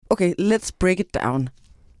Okay, let's break it down.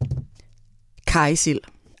 Kajsild.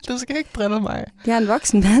 Du skal ikke drille mig. Jeg er en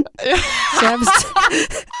voksen mand.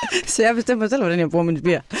 Så jeg bestemmer selv, hvordan jeg bruger min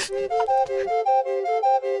bliver.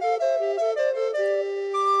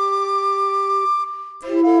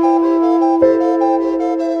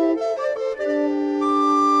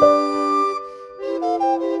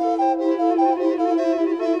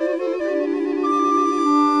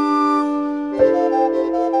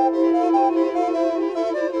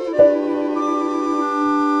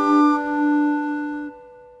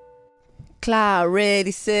 Klar,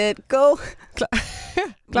 ready, set, go.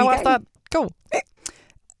 Klar, start, go.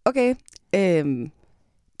 Okay,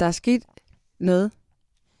 der er sket noget.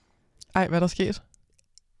 Ej, hvad er der sket?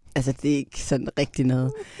 Altså, det er ikke sådan rigtig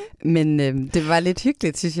noget. Men det var lidt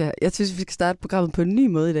hyggeligt, synes jeg. Jeg synes, vi skal starte programmet på en ny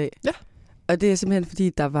måde i dag. Ja. Og det er simpelthen,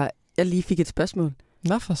 fordi jeg lige fik et spørgsmål.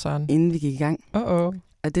 Nå for søren. Inden vi gik i gang. Og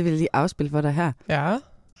det vil jeg lige afspille for dig her. Ja.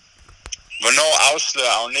 Hvornår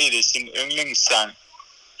afslører Agnete sin yndlingssang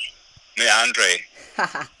med Andre?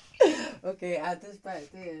 Okay,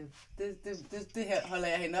 det her holder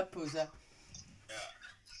jeg hende op på, så.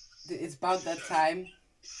 It's about that time.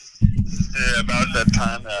 Det er about that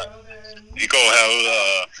time, ja. I går herude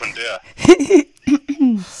og funderer.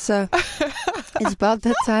 Så, it's about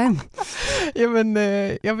that time. Jamen,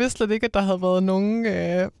 jeg vidste slet ikke, at der havde været nogen,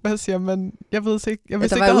 hvad siger man, jeg vidste ikke,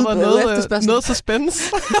 der havde været noget suspense.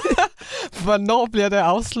 Hvornår bliver det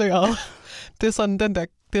afsløret? Det er sådan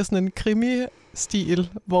det er sådan en krimi-stil,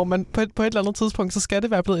 hvor man på et eller andet tidspunkt, så skal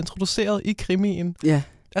det være blevet introduceret i krimien. Ja.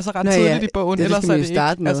 Altså ret tidligt i bogen, ellers er det ikke.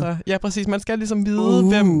 Altså, ja, præcis. Man skal ligesom vide,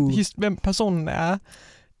 hvem personen er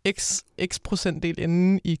x procentdel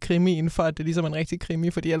inde i krimien, for at det ligesom er en rigtig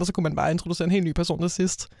krimi, fordi ellers så kunne man bare introducere en helt ny person til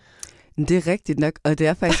sidst. Det er rigtigt nok, og det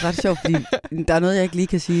er faktisk ret sjovt, fordi der er noget, jeg ikke lige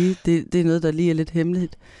kan sige. Det er noget, der lige er lidt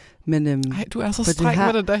hemmeligt. Men, ej, du er så streng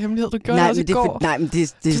med den der hemmelighed, du gjorde også i går. Nej, men det er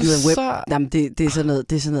sådan noget web. Nej, men det er sådan noget,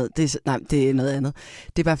 det er noget andet.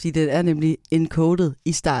 Det er bare fordi, det er nemlig encoded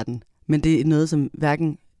i starten, men det er noget, som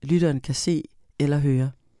hverken lytteren kan se eller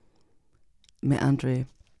høre med Andre.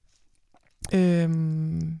 Det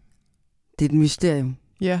er et mysterium,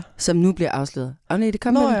 som nu bliver afsløret. Agnete,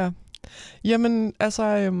 kom med det. Ja. Jamen,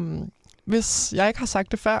 altså, hvis jeg ikke har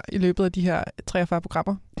sagt det før i løbet af de her 43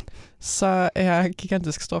 programmer, så er jeg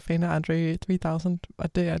gigantisk stor fan af Andre 3000,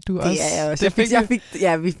 og det er du også. Det er jeg også.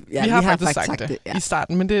 Vi har faktisk sagt det i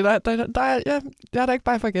starten, men det er jeg er da ikke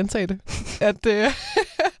bare for at gentage det.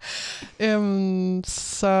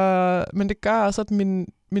 Men det gør også, at min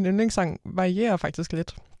yndlingssang varierer faktisk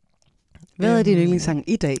lidt. Hvad er din yndlingssang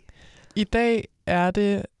i dag? I dag er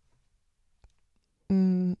det...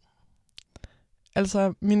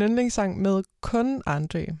 altså, min yndlingssang med kun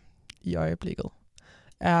Andre i øjeblikket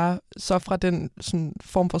er så fra den sådan,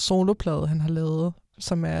 form for soloplade, han har lavet,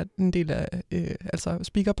 som er en del af altså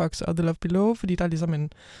Speakerbox og The Love Below, fordi der er ligesom en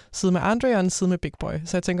side med Andre og en side med Big Boy.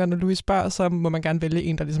 Så jeg tænker, når Louis spørger, så må man gerne vælge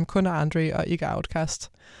en, der ligesom kun er Andre og ikke er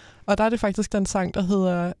Outkast. Og der er det faktisk den sang, der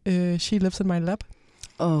hedder She Lives in My Lap,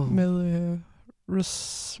 med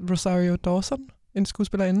Rosario Dawson, en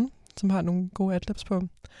skuespillerinde, som har nogle gode adlibs på.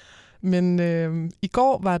 Men i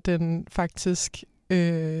går var den faktisk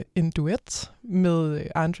en duet med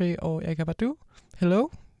Andre og Erykah Badu. Hello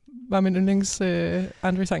var min yndlings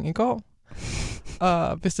Andre-sang i går.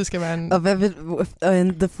 Og hvis det skal være en... Og hvad vil...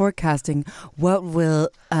 in the forecasting, what will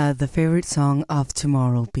the favorite song of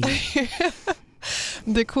tomorrow be?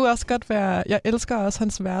 Det kunne også godt være... Jeg elsker også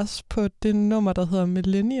hans vers på det nummer, der hedder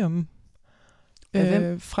Millennium.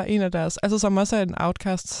 Fra en af deres... Altså som også er en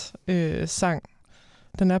Outkast-sang.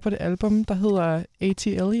 Den er på det album, der hedder 80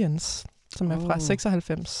 Aliens, som er fra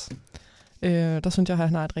 96. Der synes jeg, at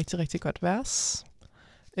han har et rigtig, rigtig godt vers.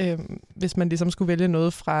 Hvis man ligesom skulle vælge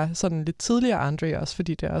noget fra sådan lidt tidligere Andre også,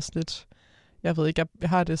 fordi det er også lidt... Jeg ved ikke, jeg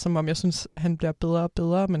har det som om, jeg synes, han bliver bedre og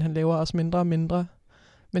bedre, men han laver også mindre og mindre.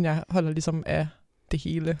 Men jeg holder ligesom af det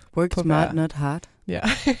hele. Work smart, not hard. Ja.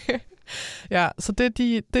 Ja, så det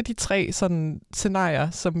er de tre sådan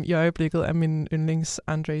scenarier, som i øjeblikket er min yndlings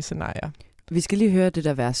Andre-scenarier. Vi skal lige høre det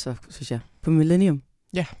der vers, så, synes jeg, på Millennium.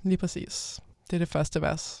 Ja, lige præcis. Det er det første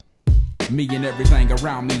vers. Me and everything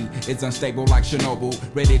around me is unstable like Chernobyl.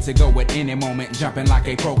 Ready to go at any moment, jumping like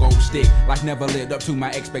a pogo stick. Life never lived up to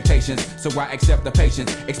my expectations, so I accept the patience.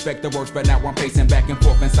 Expect the worst, but now I'm pacing back and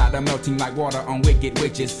forth inside. I'm melting like water on wicked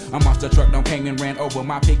witches. A monster truck done came and ran over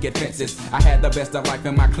my picket fences. I had the best of life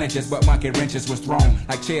in my clenches, but monkey wrenches was thrown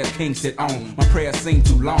like chairs kings sit on. My prayers seem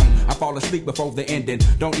too long. I fall asleep before the ending.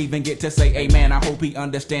 Don't even get to say amen. I hope he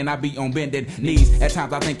understand I be on bended knees. At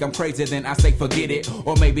times I think I'm crazy, then I say forget it.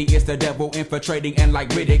 Or maybe it's the devil devil infiltrating and like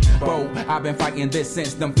Riddick. Bro, I've been fighting this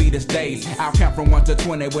since them fetus days. I'll count from 1 to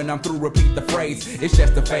 20 when I'm through, repeat the phrase. It's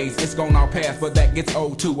just a phase, it's gonna all pass, but that gets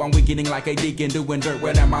old too. I'm weakening like a deacon doing dirt,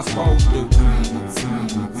 what am I supposed to do?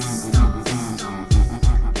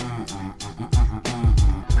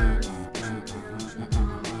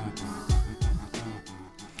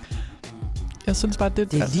 Jeg synes bare,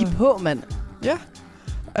 det er lige på, mand. Ja,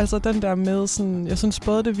 altså den der med sådan, jeg synes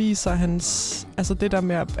både det viser hans, altså det der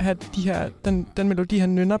med at have de her, den melodi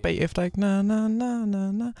han nynner bagefter, ikke? Na, na, na,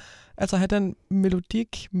 na, na. Altså have den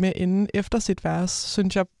melodik med inden efter sit vers,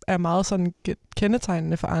 synes jeg er meget sådan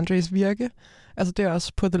kendetegnende for Andres virke. Altså det er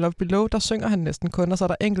også på The Love Below, der synger han næsten kun, og så er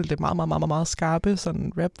der enkelte meget skarpe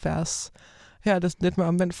sådan rap-vers. Her er det lidt med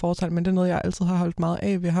omvendt fortal, men det er noget, jeg altid har holdt meget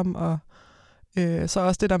af ved ham, og så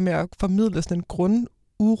også det der med at formidle sådan en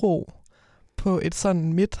grunduro på et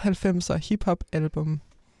sådan midt-90'er hip-hop-album.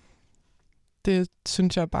 Det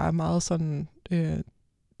synes jeg bare er meget sådan...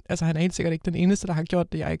 altså han er helt sikkert ikke den eneste, der har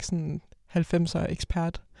gjort det. Jeg er ikke sådan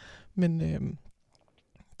 90'er-ekspert. Men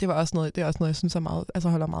det er også noget, jeg synes er meget, altså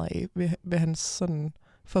holder meget af ved hans sådan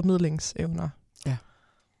formidlingsevner. Ja.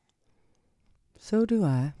 So do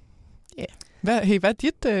I. Ja. Hvad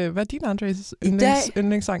er din Andres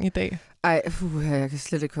yndlingssang i dag? Ej, jeg kan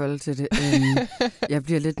slet ikke holde til det. Jeg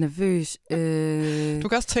bliver lidt nervøs. Du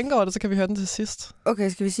kan også tænke over det, så kan vi høre den til sidst. Okay,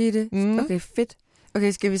 skal vi sige det? Okay, fedt.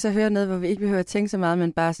 Okay, skal vi så høre noget, hvor vi ikke behøver at tænke så meget,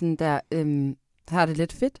 men bare sådan der, har det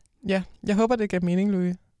lidt fedt? Ja, jeg håber, det gav mening,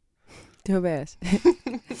 Louis. Det håber jeg også.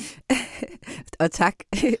 Og tak.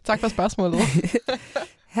 Tak for spørgsmålet.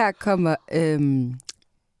 Her kommer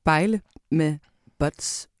BAILE med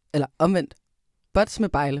Butts, eller omvendt. Butts med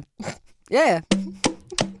BAILE. Ja, ja.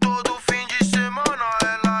 Todo fim de semana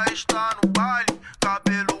ela está no baile,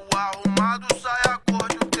 cabelo arrumado, saia cor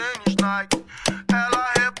de tênis Nike. Ela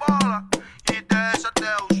rebola e desce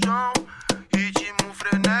até o chão, ritmo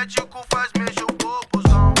frenético faz mexer o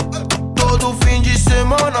popozão. Todo fim de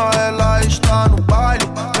semana ela está no baile,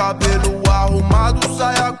 cabelo arrumado,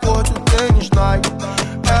 saia cor de tênis Nike.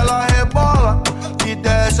 Ela rebola e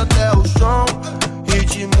desce até o chão,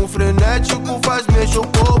 ritmo frenético faz mexer o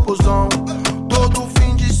popozão. Todo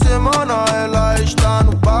fim de semana ela está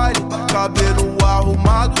no baile, cabelo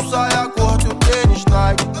arrumado, saia cor de tênis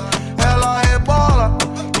Nike. Ela rebola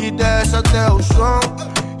e desce até o chão,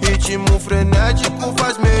 ritmo frenético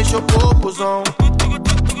faz mexer o popozão.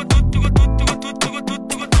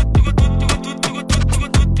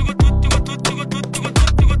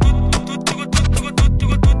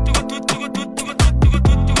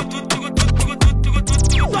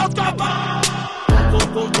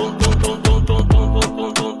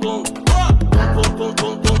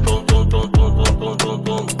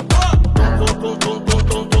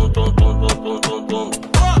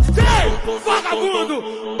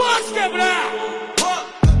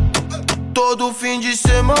 Todo fim de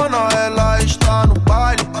semana ela está no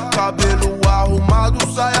baile, cabelo arrumado,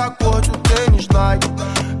 saia cor de tênis Nike.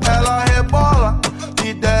 Ela rebola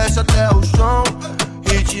e desce até o chão,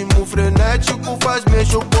 ritmo frenético faz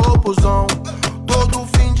mexer o popozão. Todo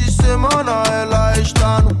fim de semana ela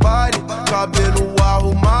está no baile, cabelo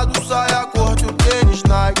arrumado, saia cor de tênis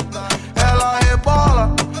Nike. Ela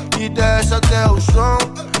rebola e desce até o chão,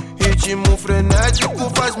 ritmo frenético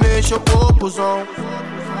faz mexer o popozão.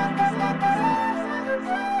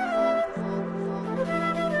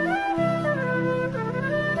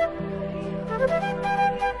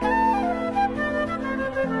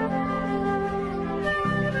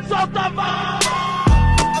 Solta a voz!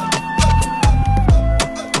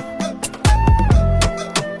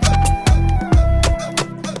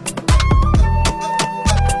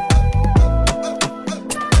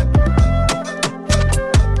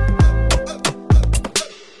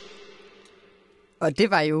 Og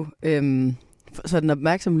det var jo, så den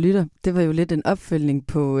opmærksomme lytter, det var jo lidt en opfølgning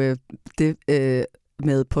på det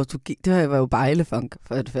med portugis. Det var jo BAILE-funk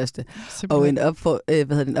for det første. Simpelthen.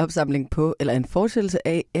 Og en opsamling på, eller en fortsættelse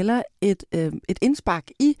af, eller et indspark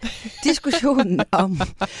i diskussionen om,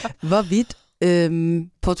 hvorvidt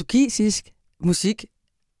portugisisk musik,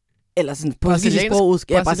 eller sådan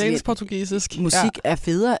brasiliansk portugisisk musik er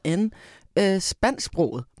federe end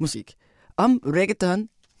spansksproget musik. Om reggaeton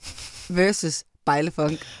versus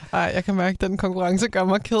BAILE-funk. Ej, jeg kan mærke, at den konkurrence gør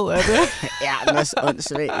mig ked af det. Ja, den er også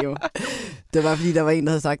åndssvag jo. Det var fordi, der var en, der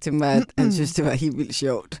havde sagt til mig, at han synes, det var helt vildt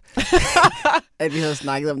sjovt. At vi havde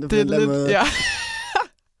snakket om det på en eller anden måde. Ja.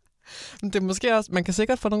 Men det er måske også, man kan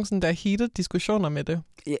sikkert få nogle sådan der heated diskussioner med det.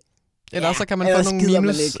 Ja. Eller så kan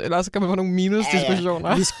man få nogle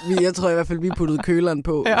minus-diskussioner. Jeg tror i hvert fald, vi puttede køleren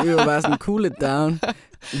på. Ja. Vi var bare sådan, cool it down.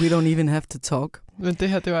 We don't even have to talk. Men det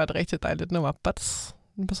her, det var et rigtig dejligt nummer. Butts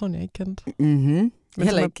En person, jeg ikke kendte. Mhm. Men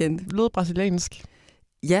Heller som ikke kendt. lød brasiliansk.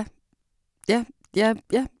 Ja.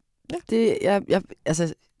 Det,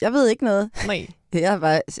 jeg ved ikke noget. Nej. Jeg har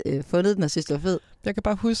bare fundet den og synes, det var fed. Jeg kan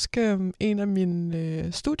bare huske, en af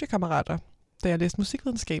mine studiekammerater, da jeg læste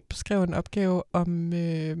musikvidenskab, skrev en opgave om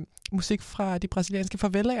musik fra de brasilianske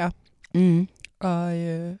favelaer. Mm. Og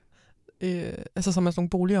altså som er sådan nogle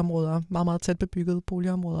boligområder, meget, meget tæt bebyggede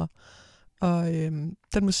boligområder. Og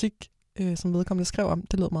den musik, som vedkommende skrev om,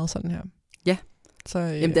 det lød meget sådan her. Ja. Så,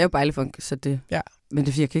 Jamen, det er jo BAILE-funk, så det... Ja. Men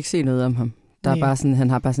det er fordi, jeg kan ikke se noget om ham. Der er bare sådan, han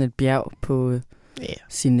har bare sådan et bjerg på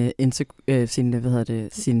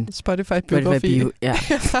sin Spotify-biografi. Bio. Ja.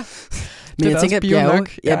 Men jeg tænker, at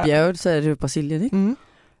bjerget, så er det jo Brasilien, ikke? Mm.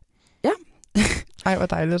 Ja. Ej, hvor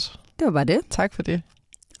dejligt. Det var bare det. Tak for det.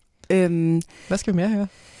 Hvad skal vi mere høre?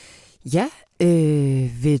 Ja,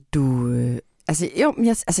 vil du...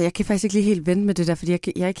 jeg kan faktisk ikke lige helt vente med det der, fordi jeg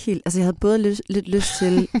er ikke helt... Altså, jeg havde både lidt lyst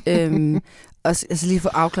til lige få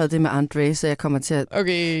afklaret det med André, så jeg kommer til at...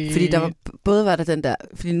 Okay. Fordi var der den der...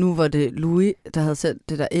 Fordi nu var det Louis, der havde sendt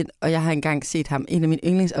det der ind, og jeg har engang set ham. En af mine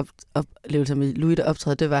yndlingsoplevelser med Louis, der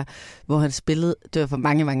optrådte, det var, hvor han spillede... Det var for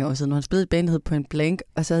mange, mange år siden, hvor han spillede et band, der hed Point Blank,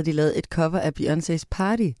 og så havde de lavet et cover af Beyoncé's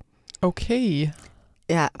Party. Okay.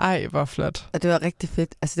 Ja. Ej, hvor flot. Og det var rigtig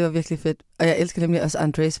fedt. Altså, det var virkelig fedt. Og jeg elsker nemlig også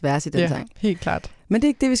Andrés vers i den sang. Ja, helt klart. Men det er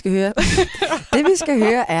ikke det, vi skal høre. Det, vi skal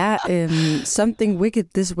høre, er Something Wicked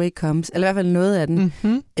This Way Comes. Eller i hvert fald noget af den.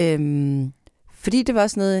 Mm-hmm. Fordi det var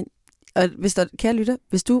også noget... Og kære lytter,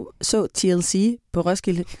 hvis du så TLC på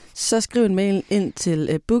Roskilde, så skriv en mail ind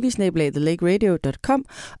til bugi@thelakeradio.com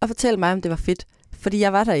og fortæl mig, om det var fedt. Fordi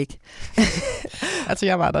jeg var der ikke. Altså,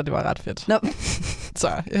 jeg var der, det var ret fedt. Nå.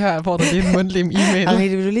 Så her får du lige en mundtlig e-mail. Okay,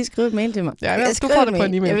 vil du lige skrive et mail til mig? Ja, du får det på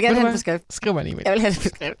en e-mail. Jeg vil gerne have det på skrift. Skriv mig en e-mail. Jeg vil have det på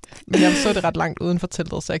skrift. Men jeg så det ret langt uden for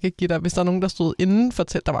teltet, så jeg kan ikke give dig... Hvis der er nogen, der stod inden for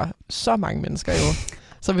teltet... Der var så mange mennesker jo.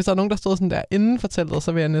 Så hvis der er nogen, der stod sådan der inden for teltet,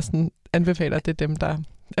 så vil jeg næsten anbefale, at det er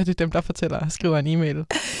dem, der fortæller, skriver en e-mail.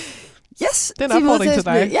 Yes! Det er en opfordring til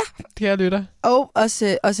dig, ja. Kære lytter. Og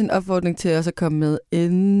også en opfordring til os at komme med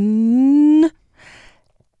en...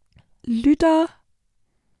 lytter.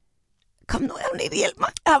 Kom nu, Agnete, hjælp mig.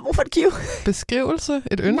 Jeg har brug for et cue. Beskrivelse?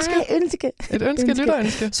 Et ønske? Nej, ønske.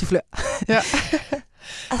 Lytterønske. Soufflør. Ja.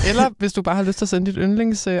 Eller hvis du bare har lyst til at sende dit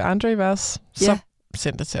yndlings André-vers, så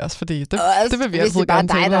send det til os, fordi det vil vi altid gerne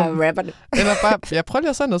tale om. Hvis det bare dig, der rapper det. Eller bare, prøv lige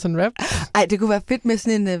at sende noget sådan en rap. Ej, det kunne være fedt med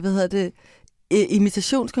sådan en,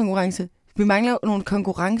 imitationskonkurrence. Vi mangler nogle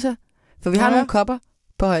konkurrencer, for vi har nogle kopper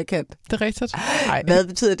på højkant. Det er rigtigt. Ej. Hvad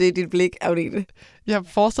betyder det i dit blik, Agnete? Jeg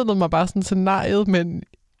forestillede mig bare sådan scenariet med en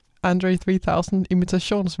Andre 3000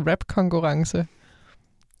 imitations-rap-konkurrence.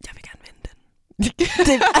 Jeg vil gerne vinde den.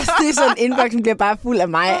 det er sådan, inboxen bliver bare fuld af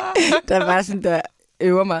mig, der bare sådan, der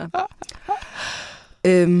øver mig.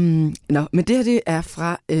 Men det her, det er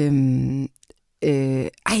fra...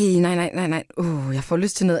 nej. Jeg får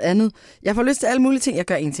lyst til noget andet. Jeg får lyst til alle mulige ting. Jeg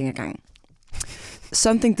gør en ting ad gangen.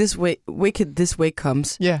 Something Wicked This Way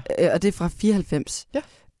Comes. Yeah. Og det er fra 94. Yeah.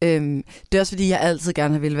 Det er også, fordi jeg altid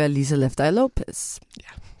gerne har ville være Lisa Left Eye Lopez. Ja,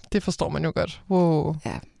 det forstår man jo godt. Wow.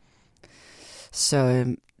 Ja. Så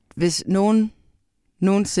hvis nogen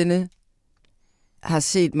nogensinde har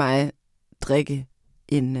set mig drikke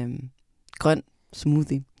en grøn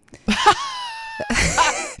smoothie,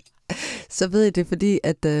 så ved jeg det, fordi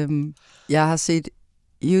at jeg har set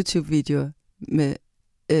YouTube-videoer med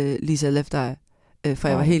Lisa Left Eye, fra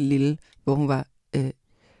jeg var helt lille, hvor hun var,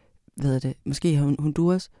 måske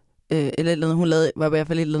Honduras, eller noget, hun var i hvert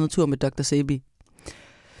fald et eller andet tur med Dr. Sebi.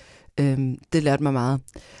 Det lærte mig meget.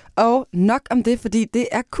 Og nok om det, fordi det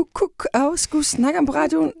er skulle snakke om på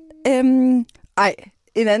radioen.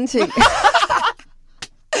 En anden ting.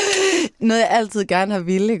 Noget, jeg altid gerne har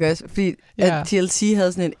ville, ikke også? Fordi at TLC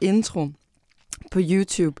havde sådan en intro på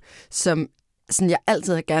YouTube, som sådan, jeg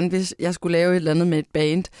altid har gerne, hvis jeg skulle lave et eller andet med et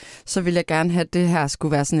band, så ville jeg gerne have, at det her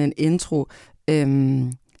skulle være sådan en intro.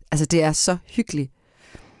 Det er så hyggeligt.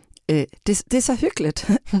 Det er så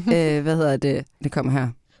hyggeligt. Det kommer her.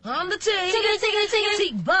 I'm the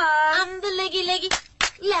tickety bar. I'm the leggy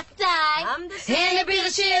left eye. I'm the handy be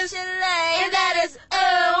the shiz. And that is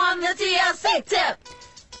I'm the TLC tip.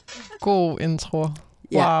 God intro.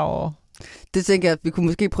 Wow. Det tænker jeg, at vi kunne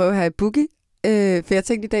måske prøve her i Bugi. For jeg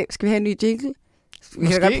tænkte i dag, skal vi have en ny jingle? Vi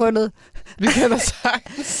kan da godt prøve noget. Vi kan da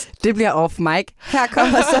sagtens. Det bliver off mic. Her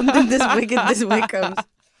kommer Something This Wicked This Way Comes.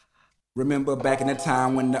 Remember back in the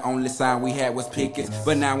time when the only sign we had was pickets.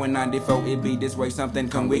 But now in 94 it be this way, something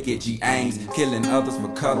come wicked. G-Aings killing others for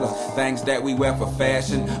color, things that we wear for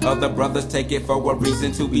fashion. Other brothers take it for a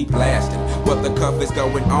reason to be blasted. What the cuff is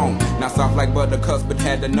going on? Not soft like buttercups, but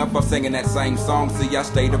had enough of singing that same song. See, I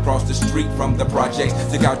stayed across the street from the projects.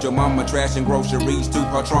 Took out your mama trash and groceries to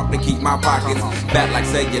her trunk to keep my pockets fat like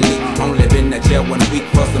cellulite. Only been to jail 1 week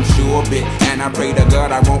for some sure bit, and I pray to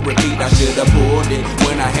God I won't repeat. I should've pulled it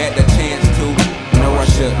when I had the chance to. No, I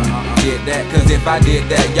shouldn't did that, cause if I did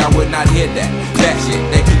that, y'all would not hear that. That shit,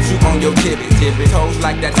 that keeps you on your tippy toes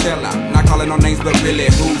like that sellout. Not calling no names, but really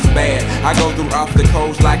who's bad? I go through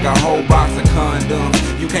obstacles like a whole box of condoms.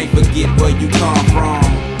 You can't forget where you come from.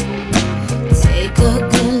 Take a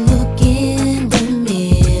good look in the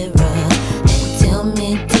mirror and tell me,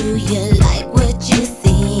 do you like what you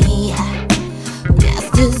see?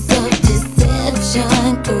 Masters of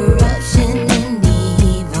deception, corruption, and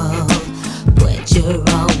evil, but you're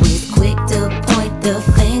always quick to point the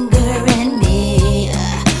finger at me.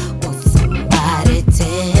 Won't somebody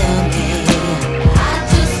tell me? I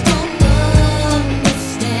just don't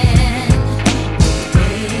understand the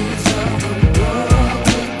ways of the world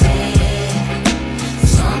today.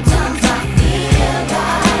 Sometimes I feel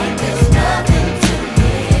like there's nothing to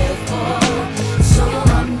live for, so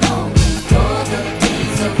I'm longing for the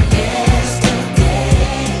days of yesterday.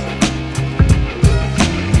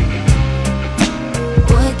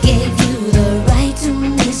 What gave you the right to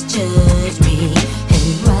misjudge me and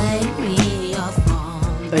write me off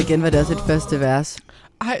wrong? Og igen var det også et første vers.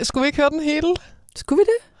 Ej, skulle vi ikke høre den hele? Skulle vi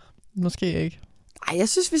det? Måske ikke. Ej, jeg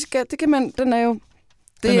synes, vi skal. Det kan man. Den er jo.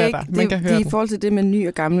 Det Den er ikke, der. Man kan høre det er i den. forhold til det med ny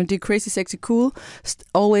og gammel. Det er crazy, sexy, cool.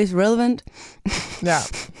 Always relevant. Ja,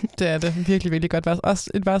 det er det. Virkelig, virkelig godt vers.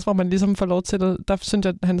 Også et vers, hvor man ligesom får lov til det. Der synes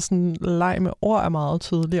jeg, at hans sådan leg med ord er meget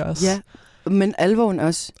tydelig også. Ja, men alvoren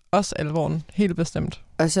også. Også alvoren. Helt bestemt.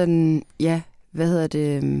 Og sådan, ja, hvad hedder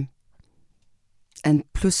det? En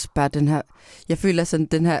plus bare den her. Jeg føler sådan,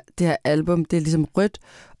 det her album, det er ligesom rødt,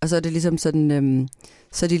 og så er det ligesom sådan,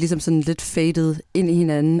 så er de ligesom sådan lidt faded ind i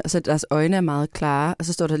hinanden, og så deres øjne er meget klare, og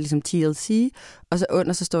så står der ligesom TLC, og så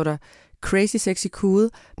under, så står der crazy, sexy, cool,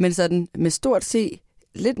 men sådan med stort C,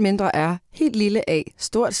 lidt mindre R, helt lille A,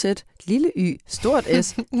 stort Z, lille Y, stort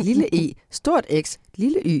S, lille E, stort X,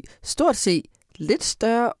 lille Y, stort C, lidt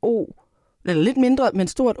større O, eller lidt mindre, men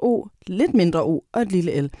stort O, lidt mindre O og et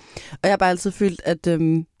lille L. Og jeg har bare altid følt, at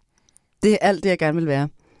det er alt det, jeg gerne vil være.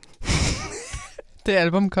 Det er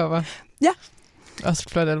albumcover. Ja. Også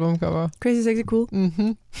et flot albumcover. Crazy, sexy, cool.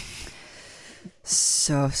 Mm-hmm.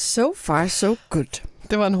 So far, so good.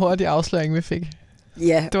 Det var en hurtig afsløring, vi fik.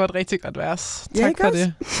 Ja. Det var et rigtig godt vers. Ja, Tak ikke for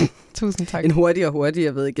også? det. Tusind tak. En hurtig,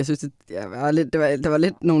 jeg ved ikke. Jeg synes, der var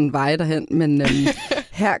lidt nogle veje derhen, men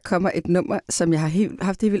her kommer et nummer, som jeg har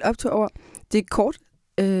haft helt vildt optur over. Det er kort,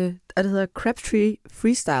 og det hedder Crabtree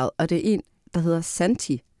Freestyle, og det er en, der hedder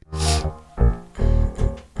Santi.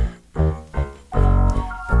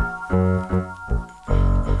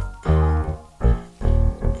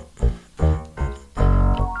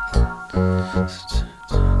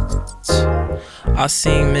 I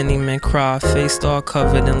seen many men cry, faced all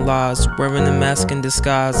covered in lies, wearing a mask in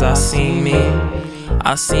disguise. I seen me.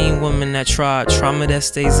 I seen women that tried, trauma that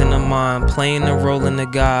stays in the mind, playing a role in the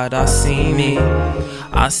God. I seen me.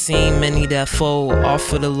 I seen many that fold, all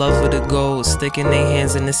for the love of the gold, sticking their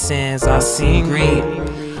hands in the sands. I seen greed.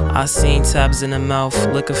 I seen tabs in the mouth,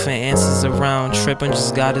 looking for answers around, tripping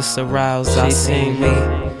just got us aroused. I seen me.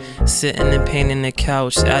 Sitting in pain in the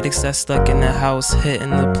couch, addicts that stuck in the house,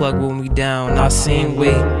 hitting the plug when we down. I seen we,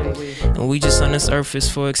 and we just on this earth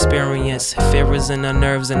is for experience. Fear is in our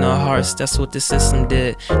nerves and our hearts, that's what the system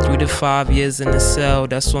did. 3 to 5 years in the cell,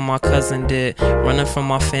 that's what my cousin did. Running from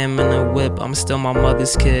my fam in a whip, I'm still my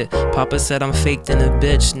mother's kid. Papa said I'm faked in a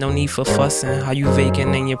bitch, no need for fussing. How you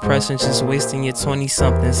vacant in your presence, just wasting your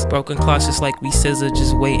 20-somethings. Broken clocks just like we scissor,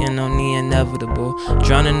 just waiting on the inevitable.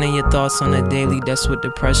 Drowning in your thoughts on a daily, that's what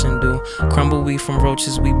depression do. Crumble we from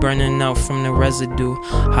roaches, we burning out from the residue.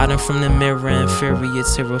 Hiding from the mirror, inferior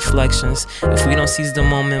to reflections. If we don't seize the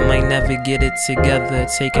moment, might never get it together.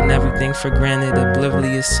 Taking everything for granted,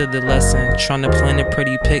 oblivious to the lesson. Trying to plan a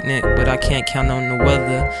pretty picnic, but I can't count on the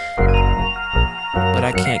weather. But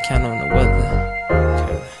I can't count on the weather.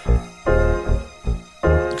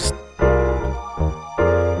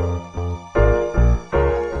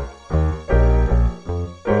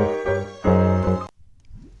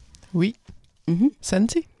 Oui. Mm-hmm.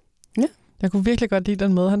 Santi? Ja. Jeg kunne virkelig godt lide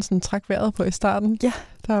den måde, han sådan træk vejret på i starten. Ja.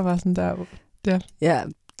 Der var sådan der... Ja. Ja,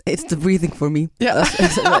 it's the breathing for me. Ja.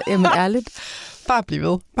 Altså, jamen ærligt. Bare bliv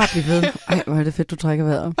ved. Bare bliv ved. Ej, hvor er det fedt, du trækker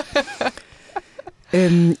vejret.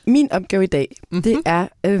 Min opgave i dag, det er,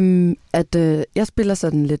 at jeg spiller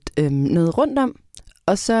sådan lidt noget rundt om,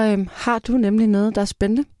 og så har du nemlig noget, der er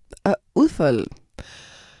spændende at udfolde.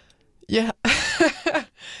 Ja,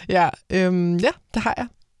 ja, det har jeg.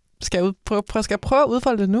 Skal jeg prøve at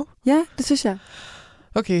udfolde det nu? Ja, det synes jeg.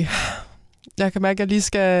 Okay, jeg kan mærke, at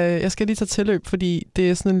jeg skal lige tage tilløb, fordi det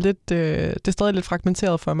er sådan lidt, det er stadig lidt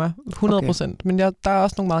fragmenteret for mig, 100%. Okay. Men der er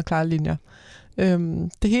også nogle meget klare linjer.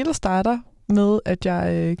 Det hele starter med, at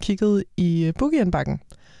jeg kiggede i bugi-indbakken,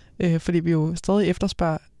 fordi vi jo stadig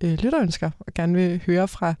efterspørger lytterønsker, og gerne vil høre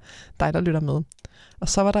fra dig, der lytter med. Og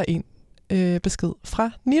så var der en besked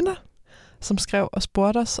fra Nina, som skrev og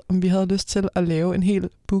spurgte os, om vi havde lyst til at lave en hel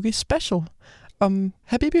bugi-special om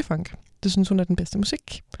Habibi-funk. Det synes hun er den bedste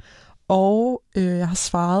musik. Og jeg har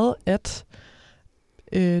svaret, at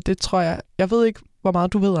det tror jeg ved ikke, hvor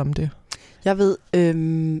meget du ved om det. Jeg ved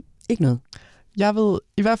ikke noget. Jeg ved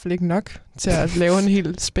i hvert fald ikke nok til at lave en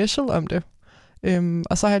helt special om det.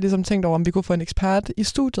 Og så har jeg ligesom tænkt over, om vi kunne få en ekspert i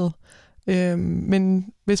studiet.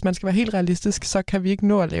 Men hvis man skal være helt realistisk, så kan vi ikke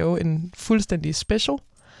nå at lave en fuldstændig special.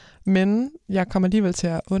 Men jeg kommer alligevel til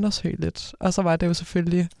at undersøge lidt. Og så var det jo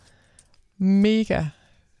selvfølgelig mega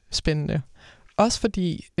spændende. Også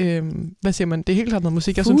fordi, hvad siger man, det er helt klart noget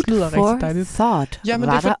musik, jeg synes lyder rigtig dejligt. Thought. Ja, men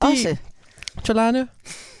var det er fordi, også? Joalane,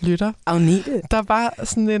 lytter. Agnete. Der var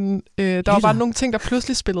sådan en, der var bare nogle ting, der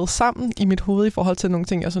pludselig spillede sammen i mit hoved i forhold til nogle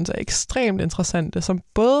ting, jeg synes er ekstremt interessante, som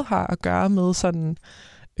både har at gøre med sådan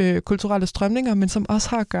kulturelle strømninger, men som også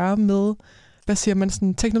har at gøre med, hvad siger man,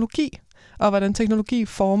 sådan teknologi, og hvordan teknologi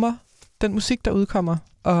former den musik, der udkommer,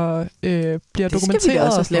 og bliver dokumenteret. Det skal vi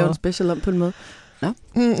også lave en special om på en måde. No?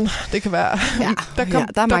 Det kan være. Ja,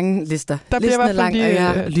 der er mange lister. Der bliver i hvert fald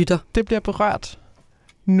jeg lytter. Det bliver berørt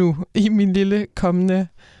nu i min lille kommende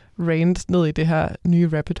rant ned i det her nye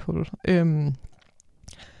rabbit hole.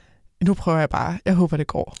 Nu prøver jeg bare. Jeg håber, det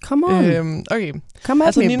går. Come on. Okay. Come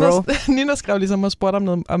at me, bro. Nina skrev ligesom og spurgte om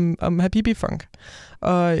noget om Habibi-funk.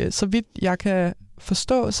 Og så vidt jeg kan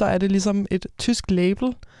forstå, så er det ligesom et tysk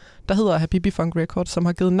label, der hedder Habibi-funk Records, som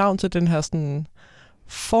har givet navn til den her sådan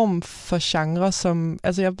form for genre, som,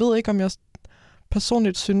 altså jeg ved ikke, om jeg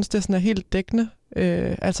personligt synes, det sådan er helt dækkende.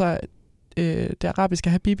 Det arabiske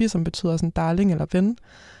habibi, som betyder sådan darling eller ven,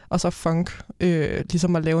 og så funk,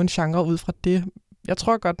 ligesom at lave en genre ud fra det. Jeg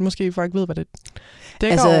tror godt, måske folk ved, hvad det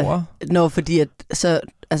dækker over. Fordi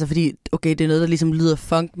det er noget, der ligesom lyder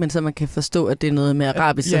funk, men så man kan forstå, at det er noget med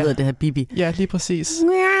arabisk, så hedder det habibi. Ja, lige præcis.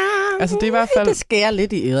 Altså det er i hvert fald, det skærer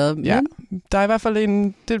lidt i øret. Men... Ja, der er i hvert fald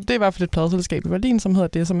det er i hvert fald et pladeselskab i Berlin, som hedder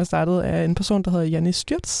det, som er startet af en person, der hedder Jannis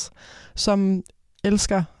Stürz, som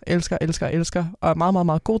elsker, og er meget, meget,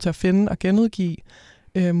 meget god til at finde og genudgive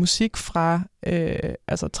musik fra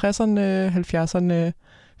 60'erne, 70'erne,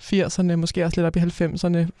 80'erne, måske også lidt op i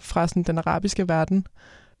 90'erne, fra sådan den arabiske verden,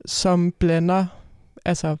 som blander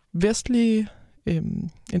vestlige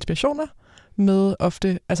inspirationer med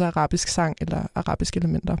ofte arabisk sang eller arabiske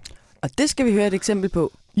elementer. Og det skal vi høre et eksempel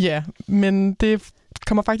på. Ja, men det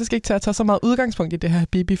kommer faktisk ikke til at tage så meget udgangspunkt i det her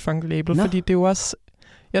Habibi-funk-label, fordi det er jo også,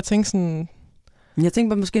 jeg tænker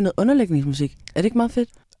på måske noget underlægningsmusik. Er det ikke meget fedt?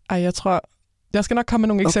 Ej, jeg skal nok komme med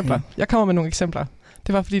nogle eksempler. Jeg kommer med nogle eksempler.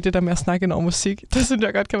 Det var fordi det der med at snakke over musik, det synes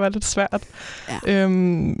jeg godt kan være lidt svært. Ja.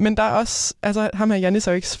 Men der er også, ham her Jannis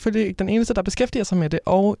er jo selvfølgelig ikke den eneste, der beskæftiger sig med det.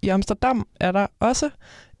 Og i Amsterdam er der også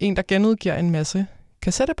en, der genudgiver en masse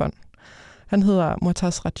kassettebånd. Han hedder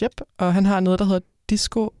Thighs Ron Trent, og han har noget, der hedder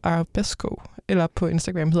Disco Arabesco. Eller på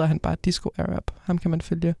Instagram hedder han bare Disco Arab. Ham kan man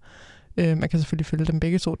følge. Man kan selvfølgelig følge dem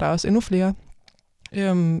begge to. Der er også endnu flere.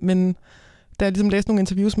 Men da jeg ligesom læste nogle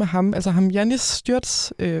interviews med ham, ham Jannis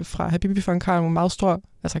Stürz fra Habibi-funk har en meget stor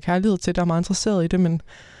kærlighed til det, og er meget interesseret i det, men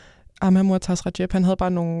Amr Diab, han havde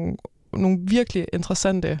bare nogle virkelig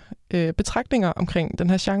interessante betragtninger omkring den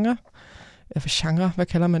her genre. Hvad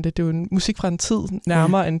kalder man det? Det er jo en musik fra en tid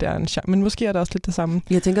nærmere, end det er en genre, men måske er det også lidt det samme.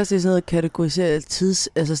 Jeg tænker også, det er sådan noget kategoriseret tids,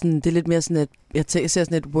 det er lidt mere sådan, at jeg ser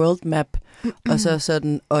sådan et world map, og så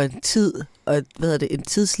sådan, og en tid, og en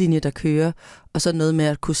tidslinje, der kører, og så noget med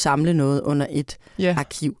at kunne samle noget under et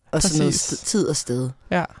arkiv, og sådan noget tid og sted.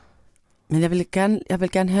 Ja. Men jeg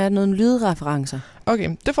vil gerne have nogle lydreferencer.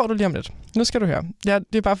 Okay, det får du lige om lidt. Nu skal du høre. Ja,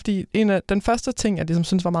 det er bare fordi, den første ting, jeg ligesom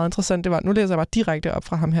synes var meget interessant, det var, nu læser jeg bare direkte op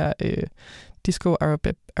fra ham her, Disco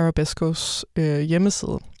Arabescos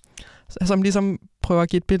hjemmeside, som ligesom prøver at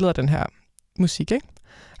give et billede af den her musik, ikke?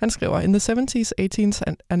 Han skriver, in the 70s, 18s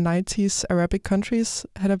and 90s, Arabic countries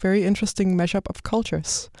had a very interesting mashup of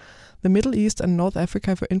cultures. The Middle East and North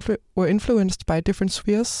Africa were influenced by different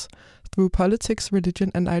spheres through politics,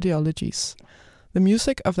 religion, and ideologies. The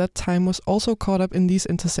music of that time was also caught up in these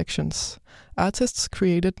intersections. Artists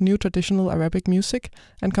created new traditional Arabic music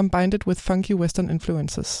and combined it with funky Western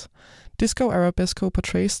influences. Disco Arabesco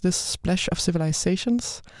portrays this splash of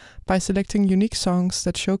civilizations by selecting unique songs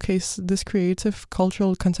that showcase this creative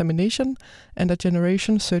cultural contamination and a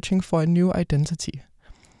generation searching for a new identity.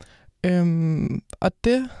 Og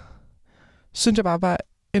det synes jeg bare var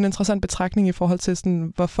en interessant betragtning i forhold til,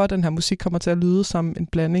 sådan, hvorfor den her musik kommer til at lyde som en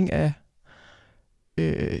blanding af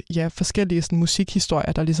forskellige sådan,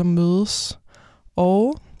 musikhistorier, der ligesom mødes.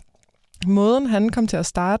 Og måden, han kom til at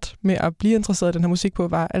starte med at blive interesseret i den her musik på,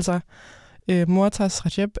 var altså, Mortas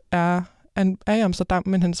Rajeb er i Amsterdam,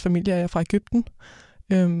 men hans familie er fra Egypten.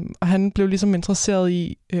 Og han blev ligesom interesseret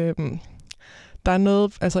i, der er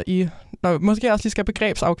noget, altså i, måske jeg også lige skal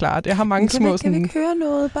begrebsafklare. Jeg har mange små sådan... Kan vi ikke høre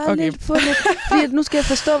noget? Bare lidt på det. Fordi nu skal jeg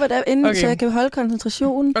forstå, hvad det er, inden så jeg kan holde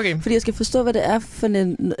koncentrationen. Okay. Fordi jeg skal forstå, hvad det er for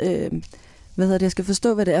en... Jeg skal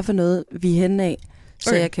forstå, hvad det er for noget, vi er henne af.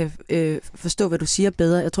 Så jeg kan forstå, hvad du siger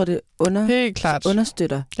bedre. Jeg tror, det helt klart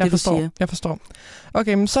understøtter det, du siger. Jeg forstår.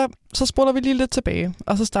 Okay, men så spoler vi lige lidt tilbage.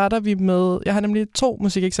 Og så starter vi med... Jeg har nemlig 2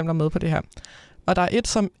 musikeksempler med på det her. Og der er et,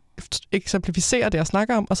 som eksemplificerer det, jeg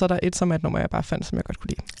snakker om, og så er der et, som er et nummer, jeg bare fandt, som jeg godt kunne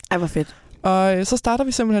lide. Ej, hvor fedt. Og så starter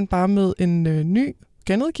vi simpelthen bare med en ny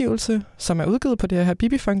genudgivelse, som er udgivet på det her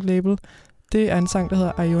Bibi Funk label. Det er en sang, der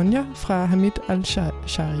hedder Ayonha fra Hamid Al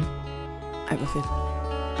Shaeri. Ej, hvor fedt.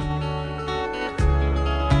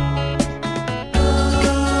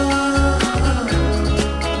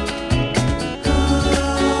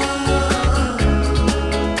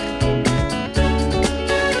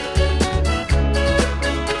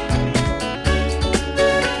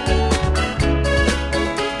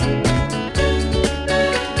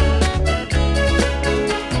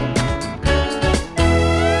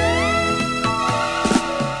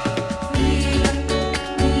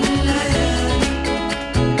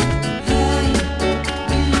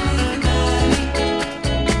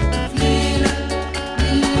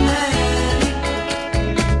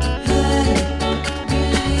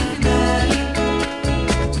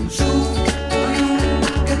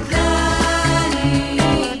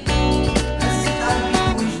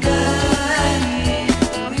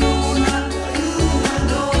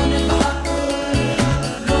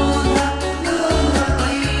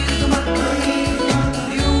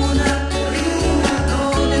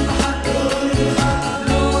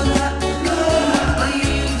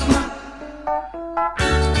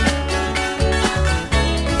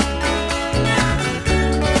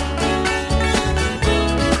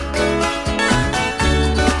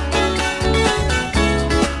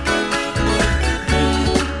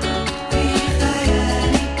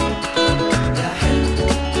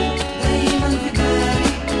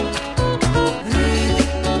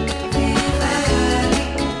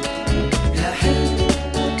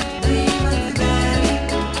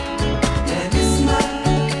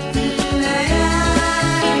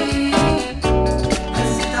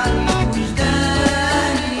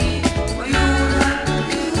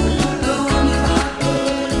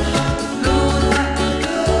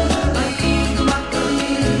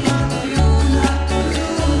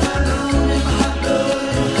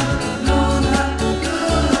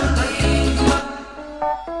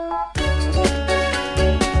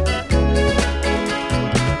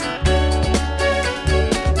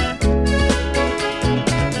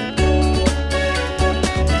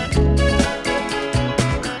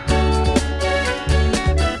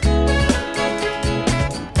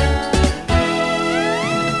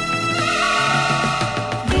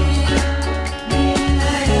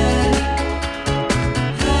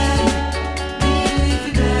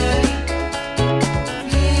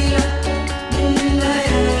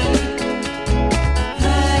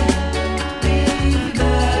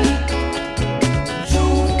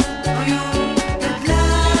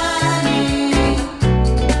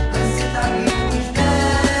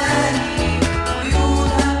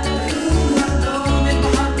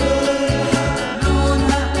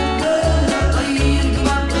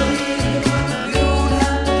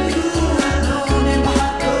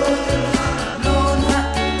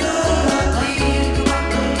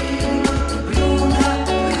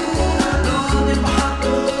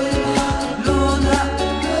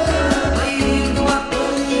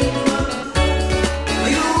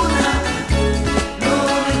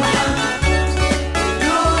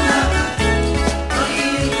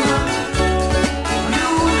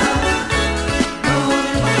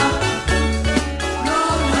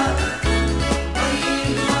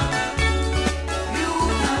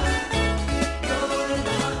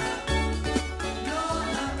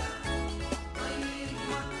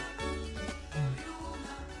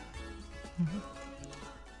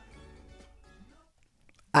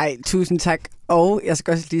 Ej, tusind tak. Og jeg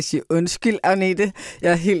skal også lige sige undskyld, Agnete.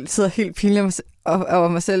 Jeg sidder helt pinlig over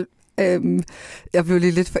mig selv. Jeg blev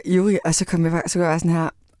lige lidt for ivrig, og så kom jeg sådan her,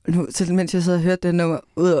 nu, så mens jeg sad og hørte det nummer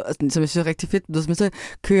ud, og sådan, som jeg synes er rigtig fedt, men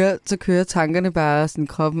så kører tankerne bare sådan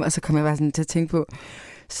kroppen, og så kom jeg bare sådan til at tænke på,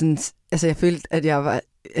 sådan, altså jeg følte, at jeg var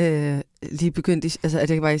lige begyndt, at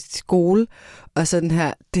jeg var i skole, og sådan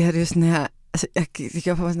her, det er sådan her, altså det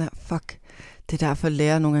gjorde på mig sådan her, fuck, det er derfor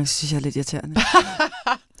lærer nogle gange, synes jeg er lidt irriterende.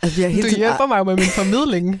 Altså, du hjælper mig med min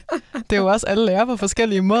formidling. Det er jo også alle lærer på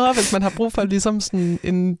forskellige måder, hvis man har brug for ligesom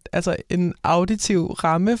sådan en auditiv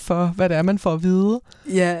ramme for, hvad det er, man får at vide.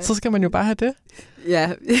 Ja. Så skal man jo bare have det.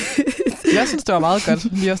 Ja. Jeg synes, det var meget godt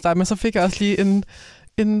lige at starte, men så fik jeg også lige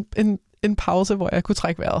en pause, hvor jeg kunne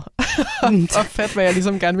trække vejret. og fatte, hvad jeg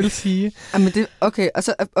ligesom gerne ville sige. Jamen det, okay,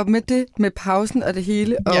 og med det, med pausen og det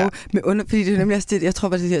hele, og med fordi det er nemlig også det, jeg tror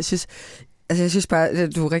bare, det jeg synes... Altså, jeg synes bare,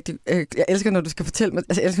 at du er rigtig... Jeg elsker, når du skal fortælle mig...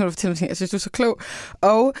 Altså, jeg elsker, når du fortæller mig ting. Jeg synes, du er så klog.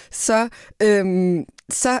 Og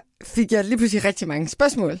så fik jeg lige pludselig rigtig mange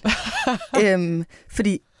spørgsmål.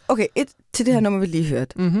 Fordi, okay, til det her nummer, vi lige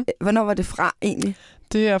hørte. Mm-hmm. Hvornår var det fra, egentlig?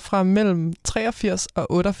 Det er fra mellem 83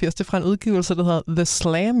 og 88. Det er fra en udgivelse, der hedder The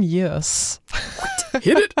Slam Years. Hit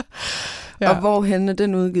it! Ja. Og hvorhen er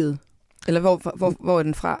den udgivet? Eller hvor er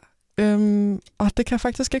den fra? Det kan jeg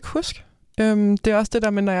faktisk ikke huske. Det er også det der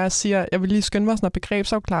med, når jeg siger, jeg vil lige skynde mig sådan at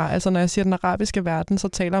begrebsafklare, altså når jeg siger den arabiske verden, så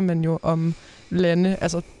taler man jo om lande,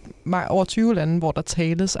 altså over 20 lande, hvor der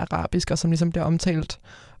tales arabisk, og som ligesom bliver omtalt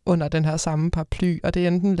under den her samme paraply, og det er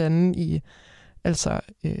enten lande i, altså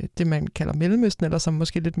det man kalder Mellemøsten, eller som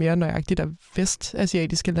måske lidt mere nøjagtigt er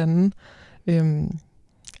vestasiatiske lande,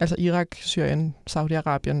 altså Irak, Syrien,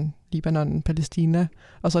 Saudi-Arabien, Libanon, Palæstina,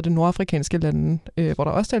 og så er det nordafrikanske lande, hvor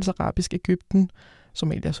der også tales arabisk, Egypten,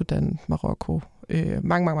 Somalia, Sudan, Marokko,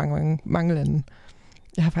 mange lande.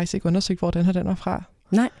 Jeg har faktisk ikke undersøgt, hvor den var fra.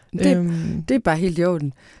 Nej, det er bare helt i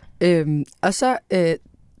orden. Og så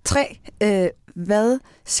 3. Hvad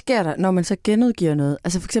sker der, når man så genudgiver noget?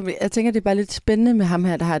 Altså for eksempel, jeg tænker, det er bare lidt spændende med ham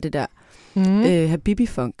her, der har det der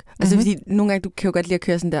Habibi-funk. Altså fordi nogle gange, du kan jo godt lide at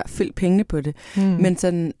køre sådan der, følg pengene på det. Men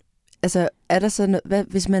sådan, altså er der sådan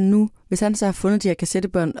noget, hvis han så har fundet de her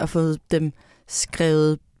kassettebånd og fået dem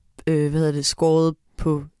skrevet, skåret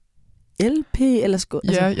på LP eller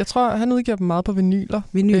skåret? Ja, jeg tror, han udgiver dem meget på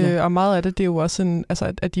vinyler. Og meget af det er jo også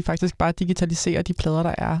at de faktisk bare digitaliserer de plader,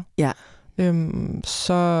 der er. Ja.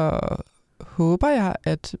 Så håber jeg,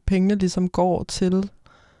 at pengene ligesom går til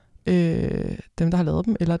dem, der har lavet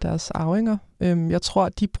dem, eller deres arvinger. Jeg tror,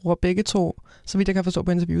 at de bruger begge to, så vidt jeg kan forstå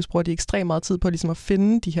på interviews, bruger de ekstremt meget tid på ligesom at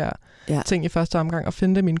finde de her ting i første omgang, og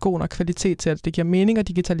finde dem i en god nok kvalitet til, at det giver mening at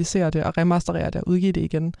digitalisere det, og remasterere det, og udgive det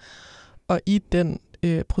igen. Og i den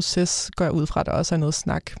proces går jeg ud fra, at der også er noget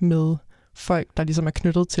snak med folk, der ligesom er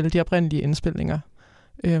knyttet til de oprindelige indspilninger.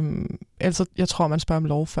 Altså, jeg tror, man spørger om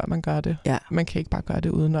lov, før man gør det. Ja. Man kan ikke bare gøre det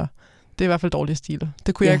uden at... Det er i hvert fald dårlig stil.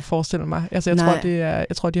 Det kunne jeg ikke forestille mig. Altså,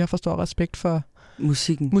 jeg tror, de har for stor respekt for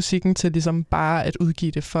musikken til ligesom bare at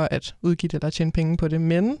udgive det, for at udgive det eller tjene penge på det.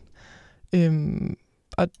 Men,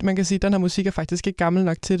 og man kan sige, at den her musik er faktisk ikke gammel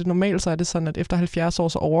nok til det. Normalt så er det sådan, at efter 70 år,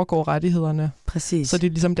 så overgår rettighederne. Præcis. Så det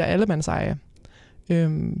er ligesom der allemands eje.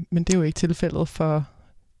 Men det er jo ikke tilfældet for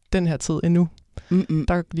den her tid endnu.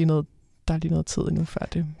 Der er lige noget tid endnu, før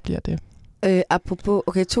det bliver det. Apropos,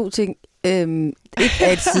 okay, 2 ting. Et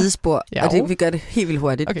er et sidespor, og det vi gør det helt vildt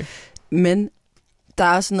hurtigt. Okay. Men der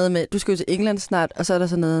er også noget med, du skal jo til England snart, og så er der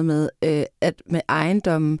så noget med, at med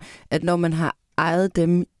ejendommen, at når man har ejet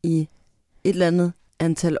dem i et eller andet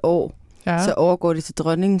antal år, så overgår det til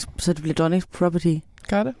dronningens, så det bliver dronningens property.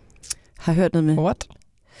 Gør det? Har hørt noget med? What?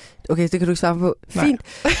 Okay, det kan du ikke svare på. Nej. Fint.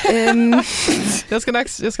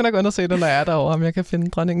 Jeg skal nok undersøge det, når jeg er derovre, om jeg kan finde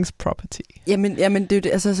dronningens property. Jamen det er jo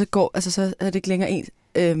det, altså så er det ikke længere ens.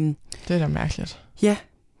 Det er da mærkeligt. Ja.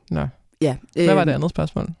 Nå. Ja. Hvad var det andet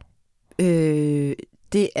spørgsmål?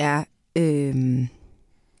 Det er...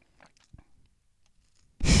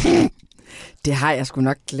 det har jeg sgu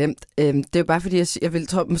nok glemt. Det er jo bare fordi, jeg vil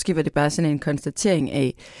tro, måske var det bare sådan en konstatering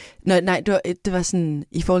af... Nej, det var sådan,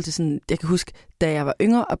 i forhold til sådan, jeg kan huske, da jeg var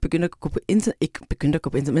yngre og begyndte at gå på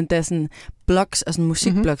internet, men der er sådan blogs og sådan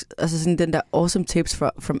musikblogs, altså sådan den der Awesome Tapes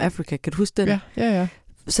from Africa, kan du huske den? Ja.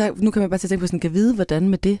 Så nu kan man bare tænke på sådan, kan vide, hvordan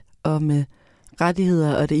med det, og med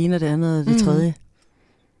rettigheder, og det ene og det andet og det tredje.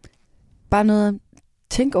 Bare noget at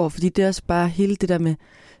tænke over, fordi det er også bare hele det der med...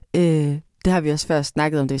 det har vi også før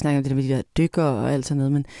snakket om, det vi snakker om det der med de der dykker og alt sådan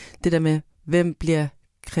noget, men det der med, hvem bliver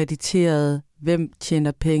krediteret, hvem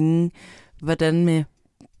tjener penge, hvordan med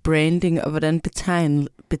branding, og hvordan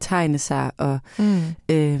betegne sig, og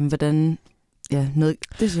hvordan ja, noget,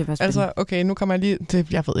 det synes jeg faktisk. Altså, okay, nu kommer jeg lige...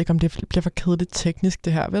 jeg ved ikke, om det bliver for kedeligt teknisk,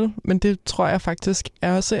 det her, vel? Men det tror jeg faktisk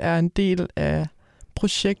også er en del af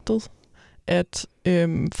projektet, at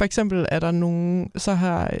for eksempel er der nogen... Så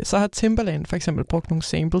har Timbaland for eksempel brugt nogle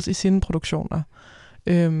samples i sine produktioner,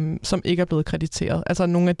 som ikke er blevet krediteret. Altså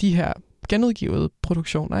nogle af de her genudgivede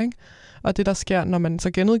produktioner, ikke? Og det, der sker, når man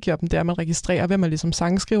så genudgiver dem, det er, at man registrerer, hvem er ligesom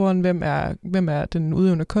sangskriveren, hvem er den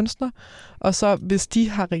udøvende kunstner. Og så, hvis de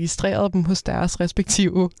har registreret dem hos deres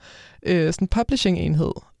respektive sådan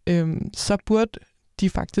publishing-enhed, så burde de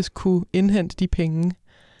faktisk kunne indhente de penge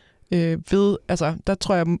ved, altså, der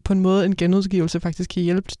tror jeg på en måde, en genudgivelse faktisk kan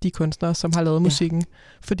hjælpe de kunstnere, som har lavet musikken.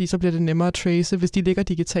 Fordi så bliver det nemmere at trace. Hvis de ligger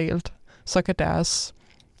digitalt, så kan deres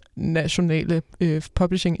nationale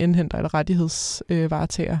publishing-indhenter eller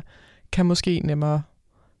rettighedsvaretager kan måske nemmere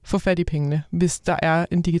få fat i pengene, hvis der er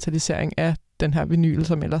en digitalisering af den her vinyl,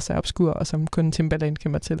 som ellers er obskur, og som kun Timbaland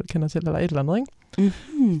kender til, eller et eller andet, ikke?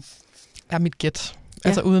 Mm-hmm. Er mit gæt. Ja.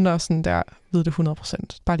 Altså uden at sådan der vide det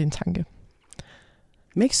 100%. Bare lige en tanke.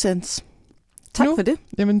 Makes sense. Tak for det.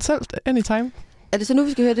 Jamen selv, anytime. Er det så nu,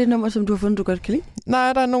 vi skal høre det nummer, som du har fundet, du godt kan lide?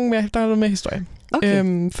 Nej, der er noget mere historie.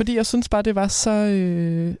 Okay. Fordi jeg synes bare, det var så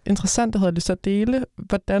interessant, at jeg havde lyst til at dele,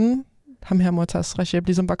 hvordan ham her Mortaz Rajeb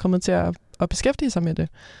ligesom var kommet til at beskæftige sig med det.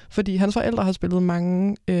 Fordi hans forældre har spillet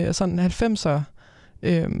mange sådan 90'er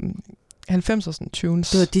sådan tunes.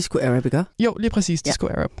 Det var Disco Arab, ikke? Jo, lige præcis, Disco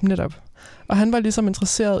Arab, netop. Og han var ligesom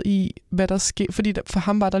interesseret i, hvad der skete, fordi for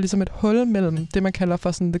ham var der ligesom et hul mellem det, man kalder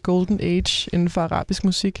for sådan the golden age inden for arabisk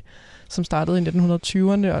musik, som startede i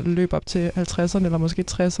 1920'erne og løb op til 50'erne eller måske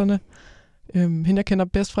 60'erne. Hende, jeg kender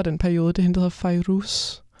bedst fra den periode, det er hende, der hedder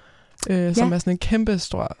Fairuz, som er sådan en kæmpe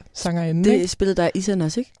stor sangerinde. Det spillede der i sådan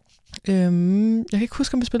også, ikke? Jeg kan ikke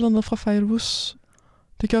huske, om vi spillede noget fra Fairuz.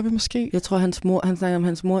 Det gjorde vi måske. Jeg tror, han snakkede om,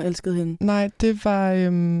 hans mor elskede hende. Nej, det var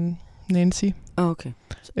Nancy. Okay.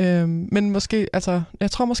 Men måske, altså,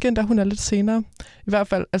 jeg tror måske endda, hun er lidt senere. I hvert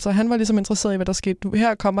fald, altså, han var ligesom interesseret i, hvad der skete.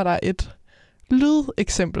 Her kommer der et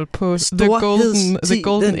lydeksempel på the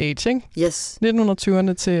golden age, ikke? Yes.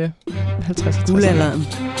 1920'erne til 50'erne. Guldalderen.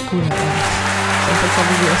 Så for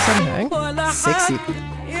eksempel vi er sådan her, ikke? Sexy.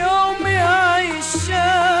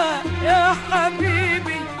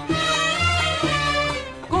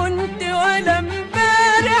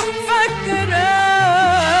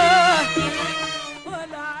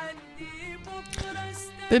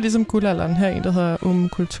 Det er ligesom guldalderen her, en der hedder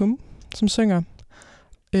Kulthum, som synger,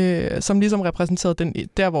 som ligesom repræsenterede den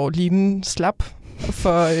der, hvor linen slap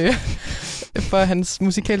for hans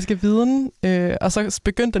musikalske viden. Og så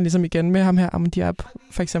begyndte den ligesom igen med ham her, Amr Diab,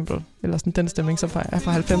 for eksempel. Eller sådan den stemning, som er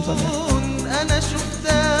fra 90'erne.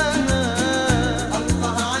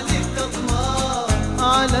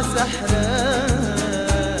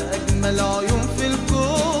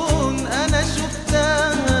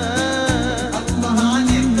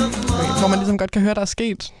 Hvor man ligesom godt kan høre, der er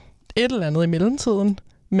sket et eller andet i mellemtiden.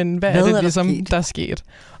 Men hvad er det ligesom, der er sket?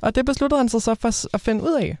 Og det besluttede han sig så for at finde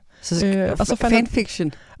ud af. Og så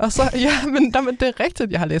fanfiction. Og så, ja, men det er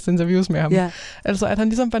rigtigt, jeg har læst interviews med ham. Ja. Altså, at han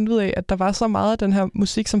ligesom fandt ud af, at der var så meget af den her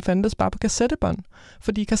musik, som fandtes bare på kassettebånd.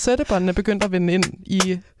 Fordi kassettebåndene begyndte at vinde ind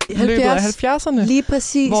i løbet af 70'erne. Lige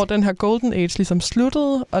præcis. Hvor den her golden age ligesom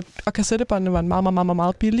sluttede, og kassettebåndene var en meget, meget, meget,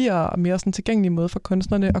 meget billigere og mere sådan tilgængelig måde for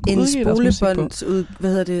kunstnerne at kunne udgive deres musik på. Hvad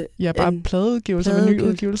hedder det? Ja, bare pladeudgivelser,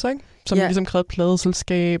 vinyludgivelser, ikke? Som ligesom krævede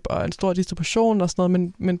pladeselskab og en stor distribution og sådan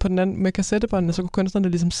noget, men på den anden, med kassettebåndene, så kunne kunstnerne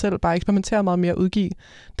ligesom selv bare eksperimentere meget mere, udgive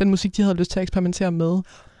den musik, de havde lyst til at eksperimentere med.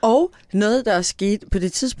 Og noget, der er sket på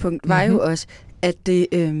det tidspunkt, var jo også, at det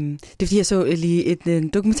er fordi, jeg så lige en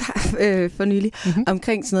dokumentar for nylig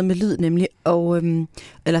omkring sådan noget med lyd, nemlig, og,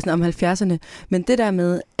 eller sådan om 70'erne. Men det der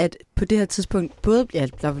med, at på det her tidspunkt,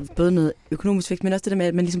 der var både noget økonomisk vægt, men også det der med,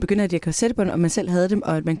 at man ligesom begynder at de her kassettebånd, og man selv havde dem,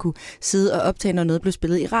 og at man kunne sidde og optage, når noget blev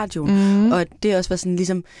spillet i radioen. Og det også var sådan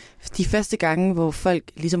ligesom de første gange, hvor folk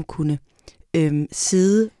ligesom kunne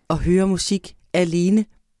sidde og høre musik alene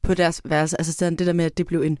på deres værelse. Altså sådan det der med, at det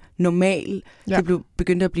blev en normal, det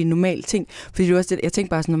begyndte at blive en normal ting. Fordi det var også det, jeg tænkte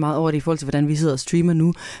bare sådan meget over det i forhold til, hvordan vi sidder og streamer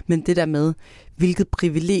nu, men det der med, hvilket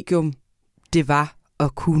privilegium det var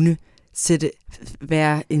at kunne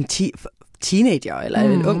være en teenager eller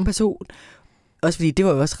en ung person. Også fordi det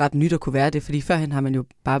var jo også ret nyt at kunne være det, fordi førhen har man jo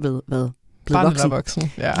bare blevet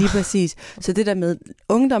voksen. Ja. Lige præcis. Så det der med,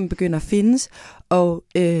 ungdommen begynder at findes, og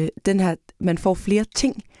den her, man får flere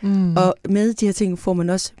ting, og med de her ting får man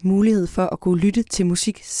også mulighed for at kunne lytte til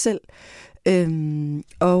musik selv,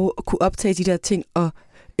 og kunne optage de der ting, og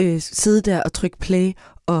sidde der og trykke play,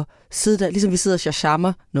 og sidde der, ligesom vi sidder og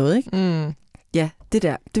shashammer noget, ikke? Ja, det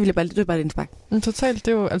der, det vil jeg bare lidt indspark. Totalt,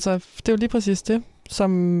 det er jo lige præcis det.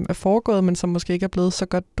 som er foregået, men som måske ikke er blevet så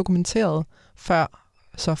godt dokumenteret før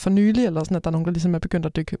så for nylig, eller sådan, at der er nogen, der ligesom er begyndt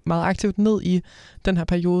at dykke meget aktivt ned i den her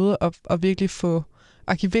periode, og virkelig få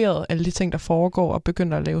arkiveret alle de ting, der foregår, og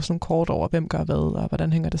begynde at lave sådan kort over, hvem gør hvad, og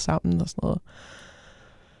hvordan hænger det sammen, og sådan noget.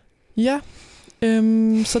 Ja,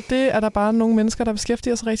 så det er der bare nogle mennesker, der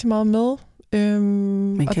beskæftiger sig rigtig meget med.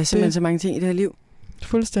 Man kan simpelthen så mange ting i det her liv.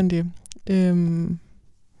 Fuldstændig.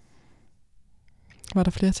 Var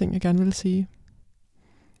der flere ting, jeg gerne ville sige?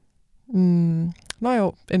 Nå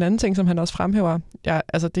jo, en anden ting, som han også fremhæver,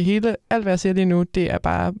 altså det hele, alt hvad jeg siger lige nu, det er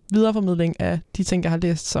bare videreformidling af de ting, jeg har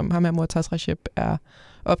læst, som ham her Mortaz Rajeb er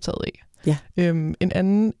optaget af. Ja. En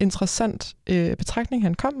anden interessant betragtning,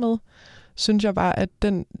 han kom med, synes jeg var, at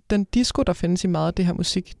den disco, der findes i meget af det her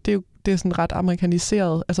musik, det er sådan ret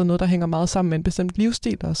amerikaniseret, altså noget, der hænger meget sammen med en bestemt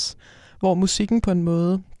livsstil også, hvor musikken på en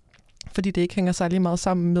måde, fordi det ikke hænger særlig meget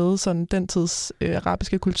sammen med sådan den tids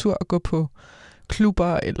arabiske kultur at gå på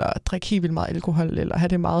klubber, eller drikke helt vildt meget alkohol, eller have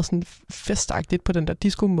det meget sådan festagtigt på den der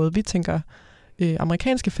disco-måde, vi tænker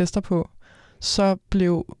amerikanske fester på, så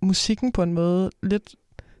blev musikken på en måde lidt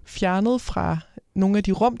fjernet fra nogle af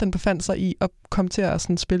de rum, den befandt sig i, og kom til at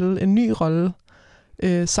sådan spille en ny rolle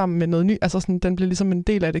sammen med noget nyt. Altså sådan, den blev ligesom en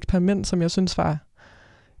del af et eksperiment, som jeg synes var...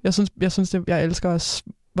 Jeg elsker også,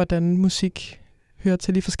 hvordan musik hører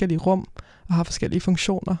til i forskellige rum, og har forskellige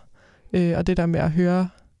funktioner. Og det der med at høre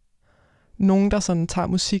nogen, der sådan tager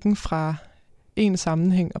musikken fra en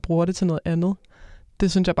sammenhæng og bruger det til noget andet,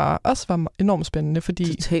 det synes jeg bare også var enormt spændende,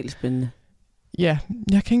 fordi... Totalt spændende. Ja,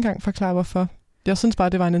 jeg kan ikke engang forklare, hvorfor. Jeg synes bare,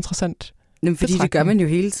 det var en interessant fordi det gør man jo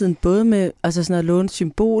hele tiden, både med altså sådan at låne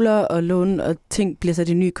symboler og låne, og ting bliver sat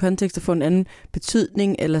i en ny kontekst og får en anden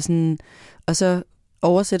betydning, eller sådan, og så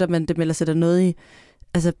oversætter man det, eller sætter noget i.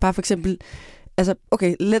 Altså bare for eksempel, altså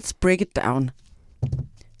okay, let's break it down.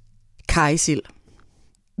 Kajsild.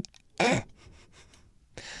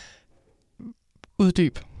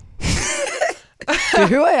 Uddyb. Det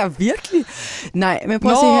hører jeg virkelig. Nej, men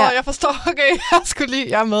prøv at se her. Jeg forstår. Okay,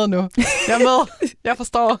 jeg er med nu. Jeg er med. Jeg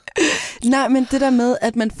forstår. Nej, men det der med,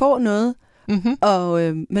 at man får noget,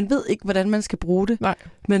 og man ved ikke, hvordan man skal bruge det. Nej.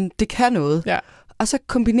 Men det kan noget. Ja. Og så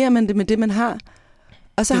kombinerer man det med det, man har.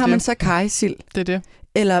 Og så har man så kajsild. Det er det.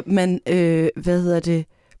 Eller man,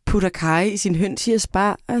 putter kaj i sin høns i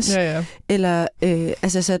asparges. Ja. Eller,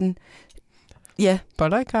 altså sådan... Ja.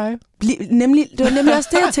 Boller i kaj. Det var nemlig også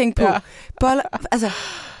det, jeg tænkte på. Ja. Boller, altså...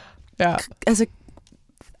 Ja.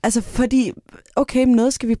 Altså, fordi... Okay,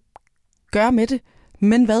 noget skal vi gøre med det.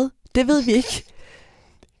 Men hvad? Det ved vi ikke.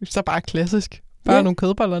 Så bare klassisk. Bare nogle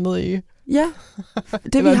kødboller ned i. Ja.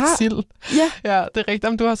 Det vi har. Sild. Ja. Ja, det er rigtigt.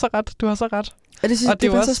 Jamen, du har så ret. Og det synes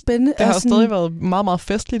det var så spændende. Det har stadig været meget, meget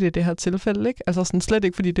festligt i det her tilfælde, ikke? Altså sådan slet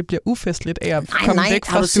ikke, fordi det bliver ufestligt af at komme væk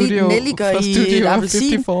fra studio. Nej, har du set Nelly gøre i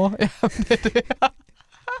appelsin? 54. Ja, det er det.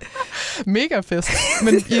 Mega fest.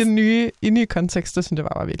 Men i en ny kontekst, det synes jeg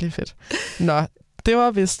var virkelig fedt. Nå, det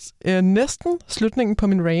var vist næsten slutningen på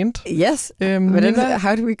min rant. Yes.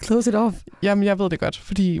 How do we close it off? Jamen, jeg ved det godt,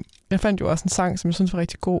 fordi jeg fandt jo også en sang, som jeg synes var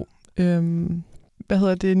rigtig god. Hvad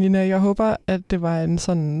hedder det, Nina? Jeg håber, at det var en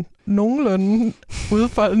sådan nogenlunde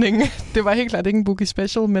udfoldning. Det var helt klart ikke en bugi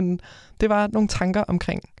special, men det var nogle tanker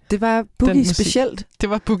omkring. Det var bugi specielt. Det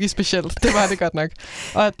var bugi specielt. Det var det godt nok.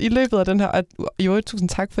 Og i løbet af den her, og i øvrigt tusind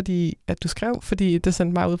tak, fordi at du skrev, fordi det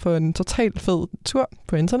sendte mig ud på en totalt fed tur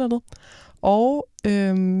på internettet. Og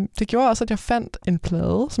det gjorde også, at jeg fandt en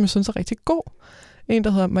plade, som jeg synes er rigtig god. En,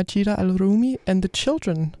 der hedder Michala Al and the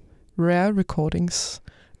Children, Rare Recordings.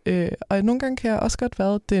 Og nogle gange kan jeg også godt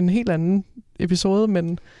være, det er en helt anden episode,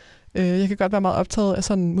 men jeg kan godt være meget optaget af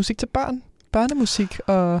sådan musik til børn, børnemusik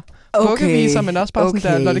og vuggeviser, men også bare sådan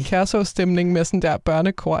der Lotte Kærså-stemning med sådan der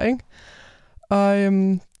børnekor, ikke? Og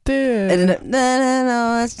det... Er det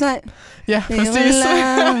der? Ja, præcis.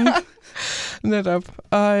 Netop.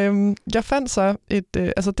 Og jeg fandt så et...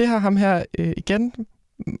 altså det har ham her igen,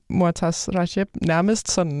 Mortaz Rajeb,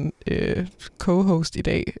 nærmest sådan co-host i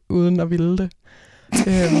dag, uden at ville det.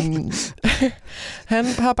 Han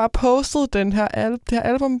har bare postet det her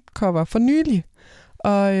albumcover for nylig,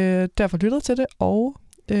 og derfor lyttede til det, og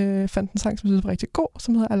fandt en sang, som jeg synes var rigtig god,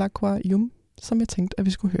 som hedder Ayonha Umm, som jeg tænkte, at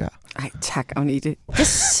vi skulle høre. Ej, tak, Agnete.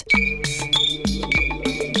 Yes!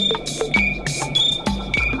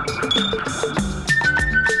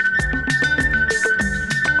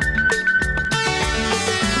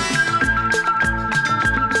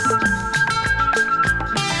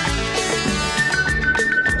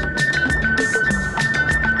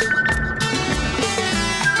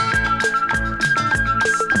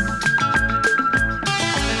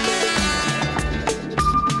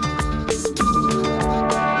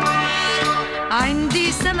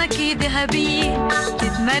 عندي سمكة ذهبية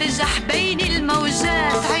تتمرجح بين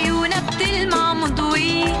الموجات عيونها بتلمع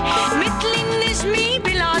مضوية مثل النجمة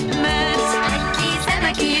بالعتمات عندي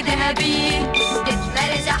سمكة ذهبية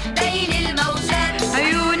تتمرجح بين الموجات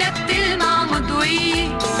عيونها بتلمع مضوية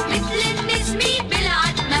مثل النجمة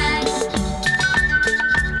بالعتمات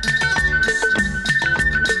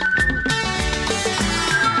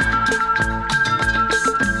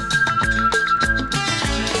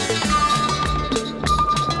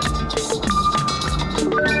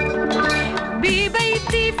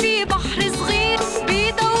ببيتي في بحر صغير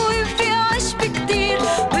بيضوي في عشب كتير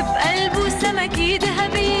وبقلبه سمكة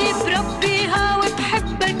ذهبية بربيها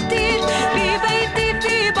وبحبها كتير ببيتي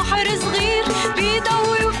في بحر صغير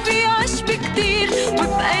بيضوي في عشب كتير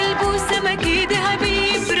وبقلبه سمكة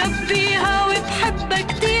ذهبية بربيها وبحبها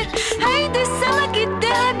كتير هيدي السمكة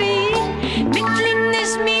الذهبية مثل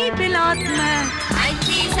النجمة بالعتمات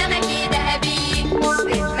عندي سمكة ذهبية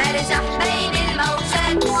بتمرجح بين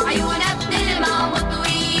الموجات عيونها بتلمع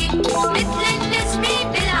مضوية مثل النجمة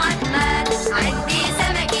بالعتمات عندي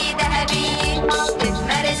سمكة ذهبية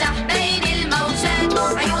بتمرجح بين الموجات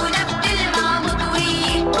عيونها بتلمع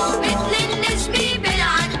مضوية مثل النجمة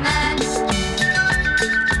بالعتمات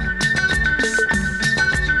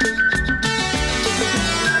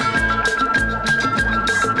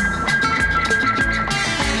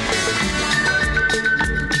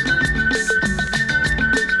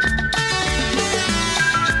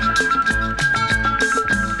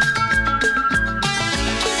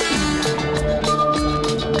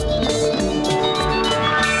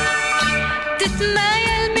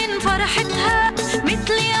تتمايل من فرحتها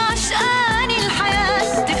مثلي عشقان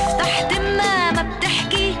الحياة تفتح تمها ما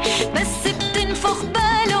بتحكي بس بتنفخ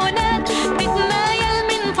بالونات تتمايل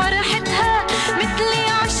من فرحتها مثلي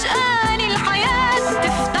عشقان الحياة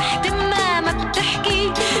تفتح تمها ما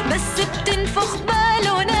بتحكي بس بتنفخ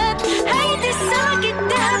بالونات هيدي السمكة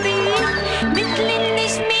الذهبية مثل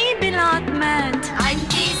النجمة بالعتمات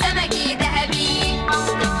عندي سمكة ذهبية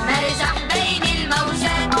تتمرجح بين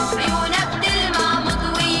الموجات عيونها بتلمع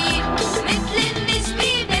مضوية مثل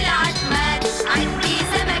النجمة بالعتمات عندي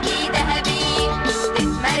سمكة ذهبية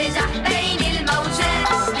تتمرجح بين الموجات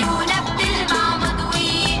عيونها بتلمع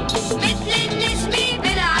مضوية مثل النجمة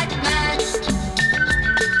بالعتمات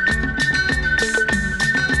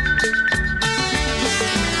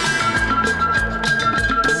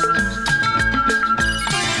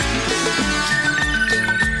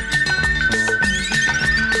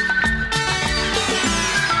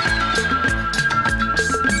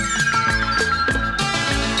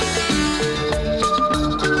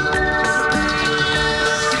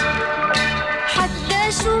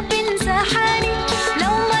حتى شو بنسى حالي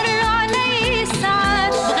لو مر علي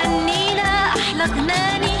الساعات بغني لها أحلى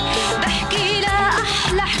غناني بحكي لها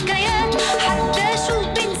أحلى حكايات حتى شو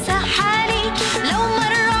بنسى حالي لو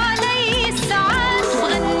مر علي الساعات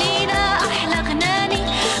بغني لها أحلى غناني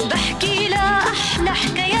بحكي لها أحلى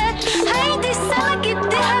حكايات هيدي السمكة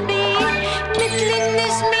الذهبية مثل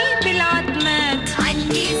النجمة بالعتمات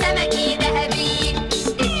عندي سمكة ذهبية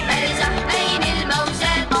تتمرجح بين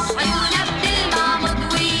الموجات عيونها بتلمع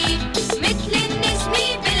مضوية مثل النجمة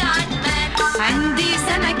بالعتمات عندي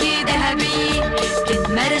سمكة ذهبية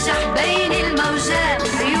تتمرجح بين الموجات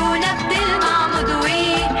عيونها بتلمع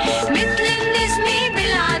مضوية مثل النجمة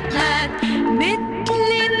بالعتمات مثل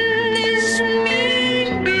النجمة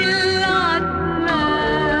بالعتمات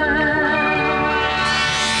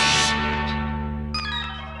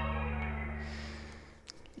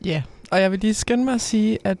Ja, og jeg vil lige skynde mig at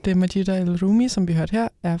sige, at Majida El-Rumi, som vi hørte her,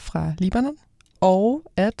 er fra Libanon,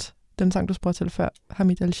 og at den sang, du spurgte til før,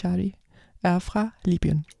 Hamid Al Shaeri, er fra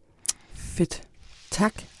Libyen. Fedt.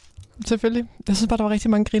 Tak. Selvfølgelig. Jeg synes bare, der var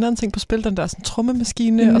rigtig mange grinerende ting på spil. Den der sådan,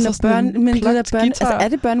 trommemaskine, og så sådan en men det der plucked guitar. altså, er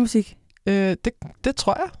det børnemusik? Det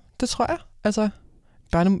tror jeg. Det tror jeg. Altså,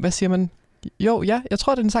 hvad siger man? Jo, ja. Jeg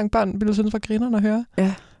tror, det er en sang, børn ville synes var grinerende at høre.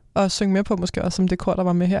 Ja. Og synge med på, måske også som det kor, der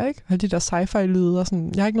var med her, ikke? Alle de der sci-fi-lyde og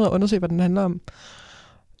sådan. Jeg har ikke noget at undersøge, hvad den handler om.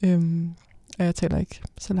 Og jeg taler ikke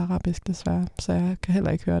selv arabisk, desværre. Så jeg kan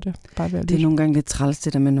heller ikke høre det. Bare ved at Det er lytte. nogle gange lidt træls,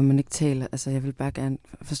 det der med, når man ikke taler. Altså, jeg vil bare gerne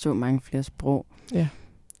forstå mange flere sprog. Ja.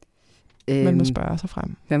 Man må spørge sig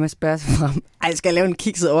frem. Hvad man spørger sig frem? Ej, skal jeg lave en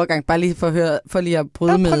kikset overgang? Bare lige for at høre, for lige at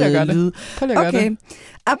bryde med lyd. Prøv lige at gøre det.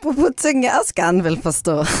 Apropos ting, jeg også gerne vil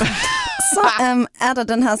forstå. Så er der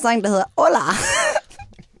den her sang, der hedder Hola.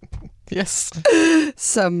 Yes.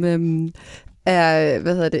 Som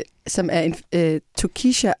er, som er en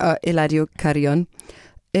Tokisha og Eladio Carrion.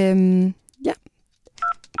 Ja.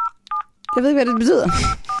 Jeg ved ikke, hvad det betyder.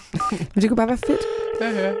 Men det kunne bare være fedt.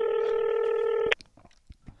 Jeg hører.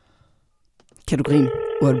 Kan du grine?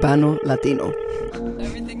 Urbano Latino.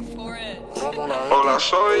 Hola,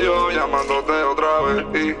 soy yo llamándote otra vez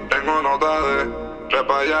y tengo nota de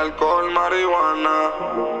pepa y alcohol, marihuana,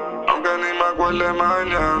 aunque ni me acuerde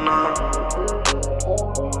mañana.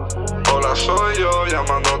 Hola, soy yo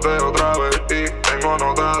llamándote otra vez y tengo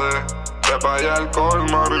nota de pepa y alcohol,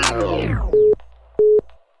 marihuana.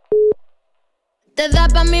 Te da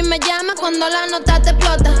pa' mí, me llama cuando la nota te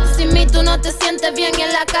explota. Sin mí tú no te sientes bien y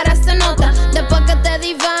en la cara se nota. Después que te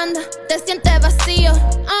di banda, te sientes vacío,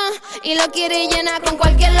 y lo quieres llenar con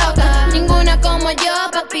cualquier loca. Ninguna como yo,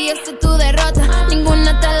 papi, esa es tu derrota.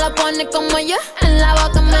 Ninguna te la pone como yo. En la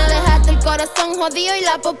boca me dejaste el corazón jodido y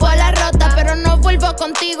la popola rota. Pero no vuelvo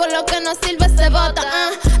contigo, lo que no sirve se bota.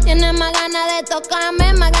 Tienes más ganas de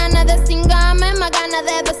tocarme, más ganas de cingarme, más ganas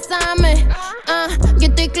de besarme. Yo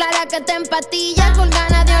estoy clara que te empatillas con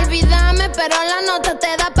ganas de olvidarme, pero la nota te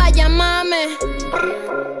da pa' llamarme.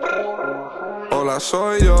 Hola,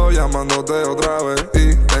 soy yo llamándote otra vez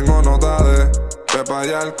y tengo nota de pepa y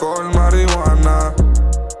alcohol, marihuana,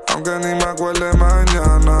 aunque ni me acuerde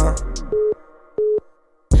mañana.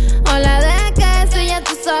 Hola, ¿de qué? Eso ya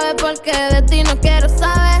tú sabes porque de ti no quiero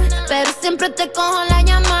saber, pero siempre te cojo la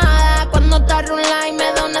llamada cuando te arrula y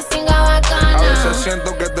me da una singa bacana. A veces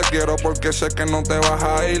siento que te quiero porque sé que no te vas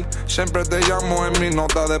a ir. Siempre te llamo en mi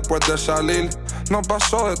nota después de salir. No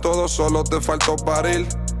pasó de todo, solo te faltó parir.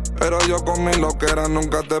 Pero yo con mi loquera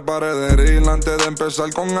nunca te paré de herir. Antes de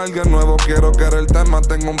empezar con alguien nuevo quiero que era el tema.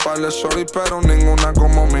 Tengo un par de sorry pero ninguna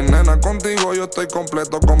como mi nena. Contigo yo estoy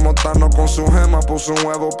completo como Tano con su gema. Puse un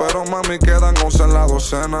huevo pero mami quedan 11 en la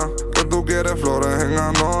docena. Que tú quieres flores en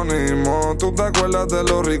anónimo. Tú te acuerdas de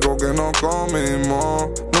lo rico que nos comimos.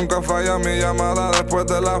 Nunca falla mi llamada después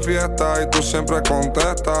de la fiesta y tú siempre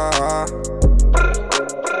contestas.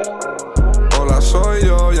 Hola, soy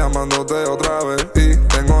yo llamándote otra vez y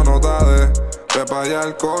tengo nota de pepa y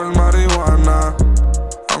alcohol, marihuana,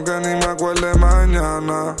 aunque ni me acuerde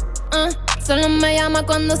mañana. Solo me llama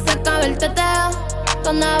cuando se acabe el teteo.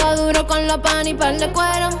 Cuando va duro con los pan y par de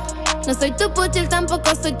cuero. No soy tu puchil,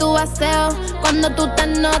 tampoco soy tu baseo. Cuando tú te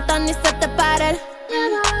notas ni se te para el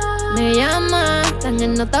me llama, tan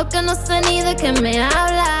ennotado que no sé ni de qué me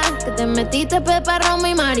habla. Que te metiste pepa, romo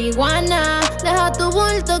y marihuana. Deja tu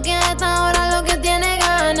bulto que a esta hora lo que tiene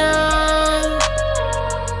ganas.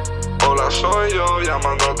 Hola, soy yo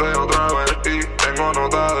llamándote otra vez y tengo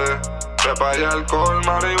nota de pepa y alcohol,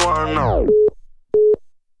 marihuana.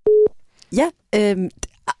 Ja,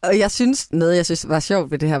 og jeg synes var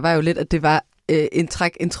sjovt ved det her, var jo lidt, at det var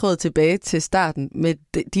en tråd tilbage til starten med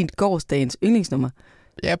din gårsdagens yndlingsnummer.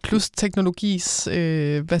 Ja, plus teknologis,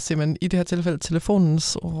 hvad siger man, i det her tilfælde,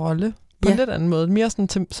 telefonens rolle på en lidt anden måde. Mere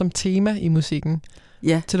sådan som tema i musikken.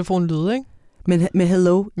 Ja. Telefonlyd, ikke? Med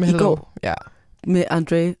Hello med i Hello, går. ja. Med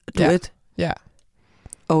Andre Duet. Ja.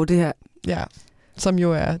 Og det her. Ja, som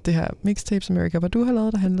jo er det her Mixtapes America, hvor du har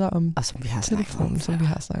lavet, der handler om og som vi har telefonen, som vi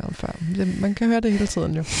har snakket om før. Man kan høre det hele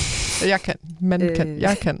tiden jo. Jeg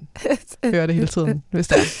kan høre det hele tiden, hvis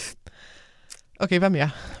det er. Okay, hvad mere?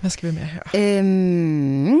 Hvad skal vi mere høre?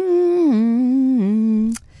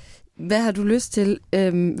 Hvad har du lyst til?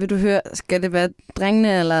 Vil du høre, skal det være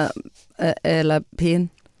drengene eller pæne?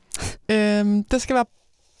 Det skal være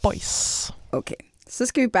boys. Okay, så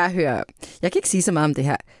skal vi bare høre. Jeg kan ikke sige så meget om det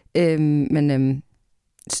her, men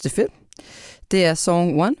det er fedt. Det er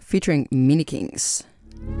Song 1 featuring Mini Kings.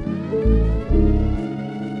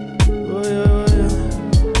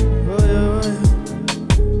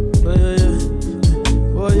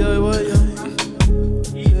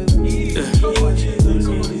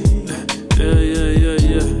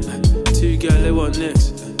 What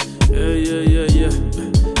next? Yeah.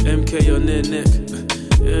 MK on their neck.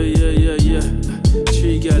 Yeah.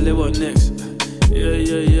 Tree gal, what next?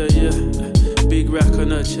 Yeah. Big rack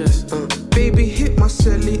on her chest. Baby, hit my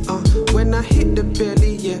celly, when I hit the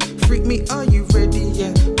belly, yeah. Freak me, are you ready,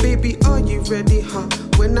 yeah? Baby, are you ready, huh?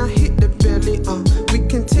 When I hit the belly, we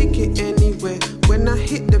can take it anywhere. When I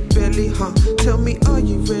hit the belly, huh? Tell me, are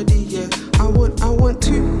you ready, yeah? I want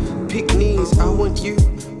to pick knees, I want you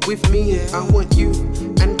with me, I want you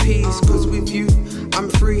and peace, cause with you, I'm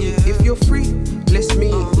free. If you're free,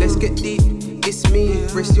 let's get deep. It's me,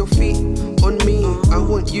 rest your feet on me. I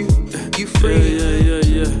want you free.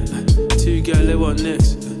 Yeah. Two gal, what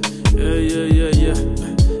next? Yeah.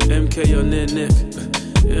 MK on their neck.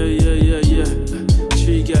 Yeah.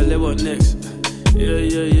 Tree gal, what next?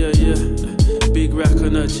 Yeah. Big rack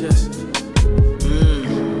on her chest.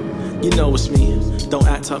 You know it's me. Don't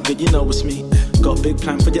act up good, you know it's me. Got big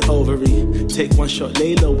plan for your ovary. Take one shot,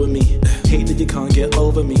 lay low with me. Hate that you can't get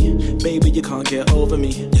over me. Baby, you can't get over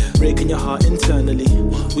me. Breaking your heart internally.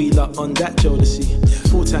 Wheel up on that Jodeci.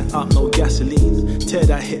 Full tank up, no gasoline. Tear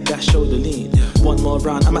that, hit that shoulder lean. One more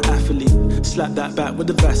round, I'm an athlete. Slap that back with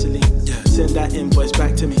the Vaseline. Send that invoice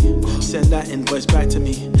back to me. Send that invoice back to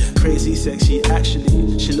me. Crazy sexy,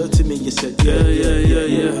 actually. She looked at me, you said,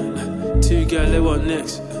 yeah. Two gal, they want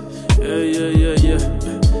next. Yeah.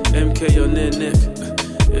 MK on their neck.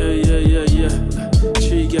 Yeah.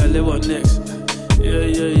 Three gal, they want next.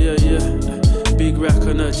 Yeah. Big rack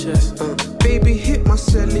on her chest. Baby, hit my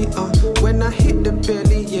celly, when I hit the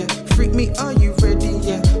belly, yeah. Freak me, are you ready,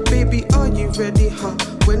 yeah? Baby, are you ready, huh?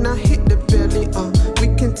 When I hit the belly, we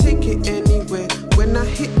can take it anywhere. When I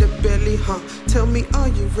hit the belly, huh? Tell me, are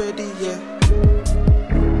you ready, yeah?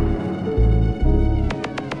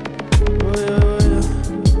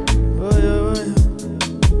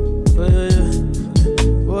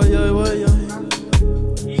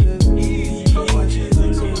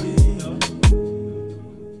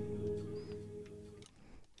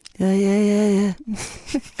 Ja.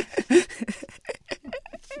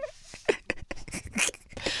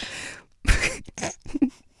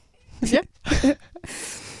 Ja.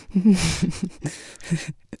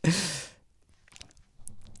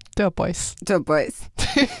 Det var boys.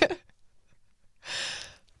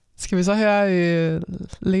 Skal vi så høre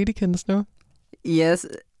Ladykins nu? Yes,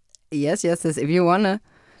 if you wanna.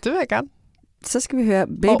 Det vil jeg gerne. Så skal vi høre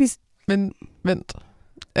Babies. Men vent.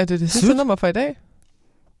 Er det sidste nummer for i dag?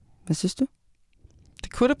 Hvad synes du?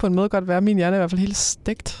 Det kunne det på en måde godt være. Min hjerne er i hvert fald helt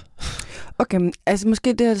stegt. Okay, men altså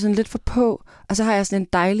måske det er sådan lidt for på, og så har jeg sådan en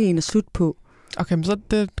dejlig en at slutte på. Okay, men så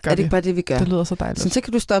det gør er det ikke bare det, vi gør? Det lyder så dejligt. Så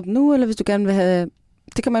kan du stoppe nu, eller hvis du gerne vil have...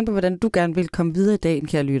 Det kommer an på, hvordan du gerne vil komme videre i dagen,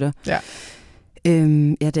 kære lytter. Ja.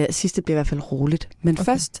 Det sidste bliver i hvert fald roligt. Men okay.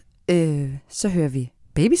 Først, så hører vi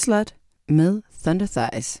Baby Slut med Thunder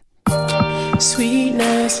Thighs.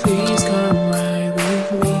 Sweetness, please come right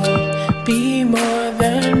with me. Be more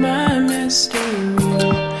than my mystery.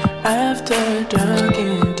 After dark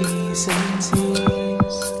indecencies,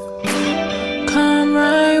 come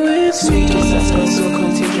right with me. Sweet disaster, so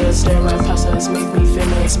contagious. Stare right past us, make me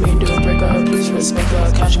famous. Made to break up, please respect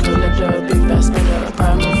her. Cash collector, big fast spender.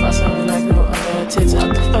 Primal faster like no other. Tits up,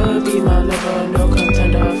 be my lover. No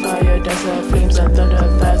contender, fire dancer. Flames and thunder,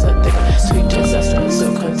 thighs are thicker. Sweet disaster, so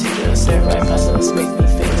contagious. Stare right past us, make me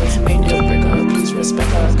famous. Made to break up, please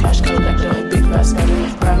respect her. Cash collector, big fast spender.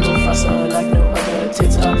 Primal faster like no other.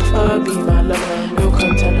 Tits up, be my lover. No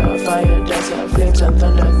contender, fire dancer. Flames and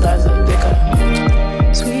thunder, thighs are thicker.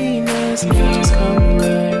 Sweetness, please come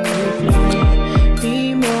right with me. Be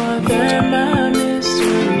more than my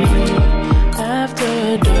mystery.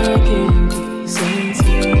 After dark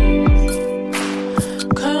indecency,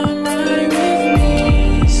 come right with me.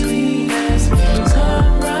 Sweetness, please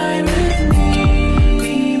come right with me.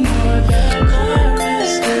 Be more than my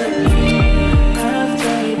mystery.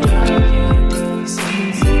 After dark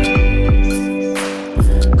indecency,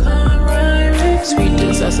 come right with me. Sweet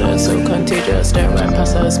disaster, so contagious. Stare right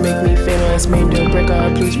past us, make me famous. Main deal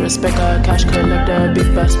breaker, please respect her. Cash collector,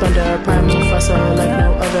 big fast spender. Primal faster like no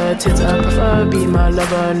other. Tits I prefer, be my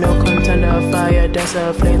lover. No contender, fire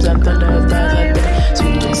dancer. Flames and thunder, thighs are thicker.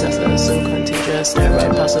 Sweet disaster, so contagious. Stare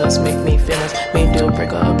right past us, make me famous. Main deal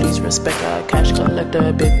breaker, please respect her. Cash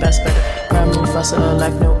collector, big fast spender. Primal faster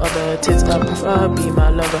like no other. Tits I prefer, be my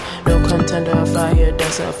lover. No contender, fire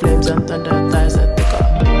dancer. Flames and thunder, thighs are thicker.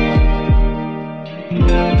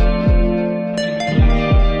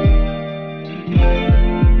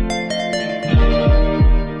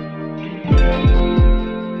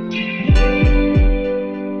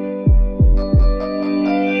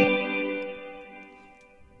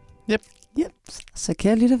 Yep. Så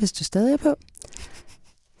kære lytter, hvis du stadig er på,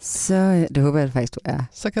 så det håber jeg faktisk, du er.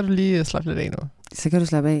 Så kan du lige slappe lidt af nu. Så kan du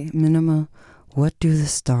slappe af med nummeret What Do The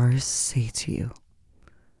Stars Say To You?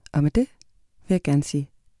 Og med det vil jeg gerne sige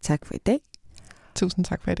tak for i dag. Tusind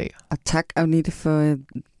tak for i dag. Og tak, Agnete, for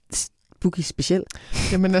bugi specielt.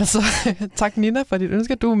 Jamen altså, tak Nina for dit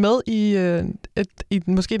ønske. Du er med i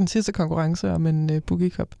måske den sidste konkurrence om en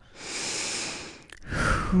bugi-kop.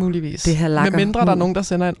 Muligvis. Det her lakker. Med mindre der er nogen, der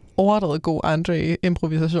sender en overdrevet god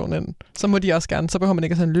Andre-improvisation ind, så må de også gerne. Så behøver man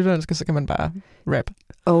ikke at sende en lytterønske, så kan man bare rap.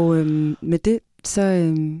 Og med det, så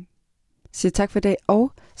siger jeg tak for i dag.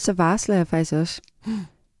 Og så varsler jeg faktisk også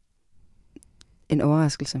en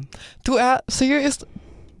overraskelse. Du er seriøst,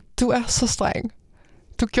 du er så streng.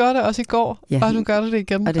 Du gjorde det også i går, ja, og du gør det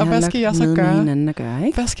igen. Og hvad skal jeg så gøre? At gøre,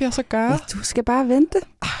 ikke? Hvad skal jeg så gøre? Ja, du skal bare vente.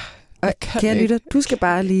 Og kære lytter, du skal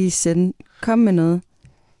bare lige sende. Kom med noget.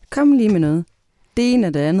 Kom lige med noget. Det ene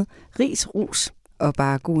og det andet. Ris, ros og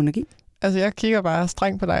bare god energi. Altså, jeg kigger bare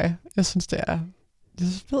strengt på dig. Jeg synes, det er... Jeg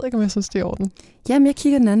ved ikke, om jeg synes, det er i orden. Jamen, jeg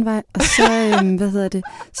kigger den anden vej, og så,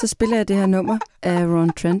 så spiller jeg det her nummer af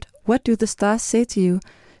Ron Trent. What do the stars say to you?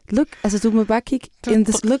 Look, altså du må bare kigge in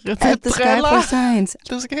this look at the sky for signs.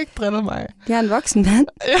 Du skal ikke drille mig. Jeg er en voksen mand.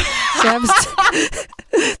 Så jeg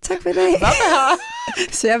tak for det. Hvad med her?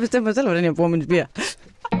 Så jeg bestemmer mig selv, hvordan jeg bruger min bliver.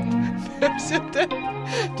 Hvem siger det?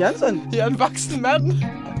 Johnson. Jeg er en voksen mand.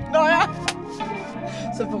 Nå ja.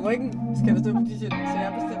 Så på ryggen skal der stå på t-shirt, så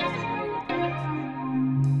jeg bestemmer selv.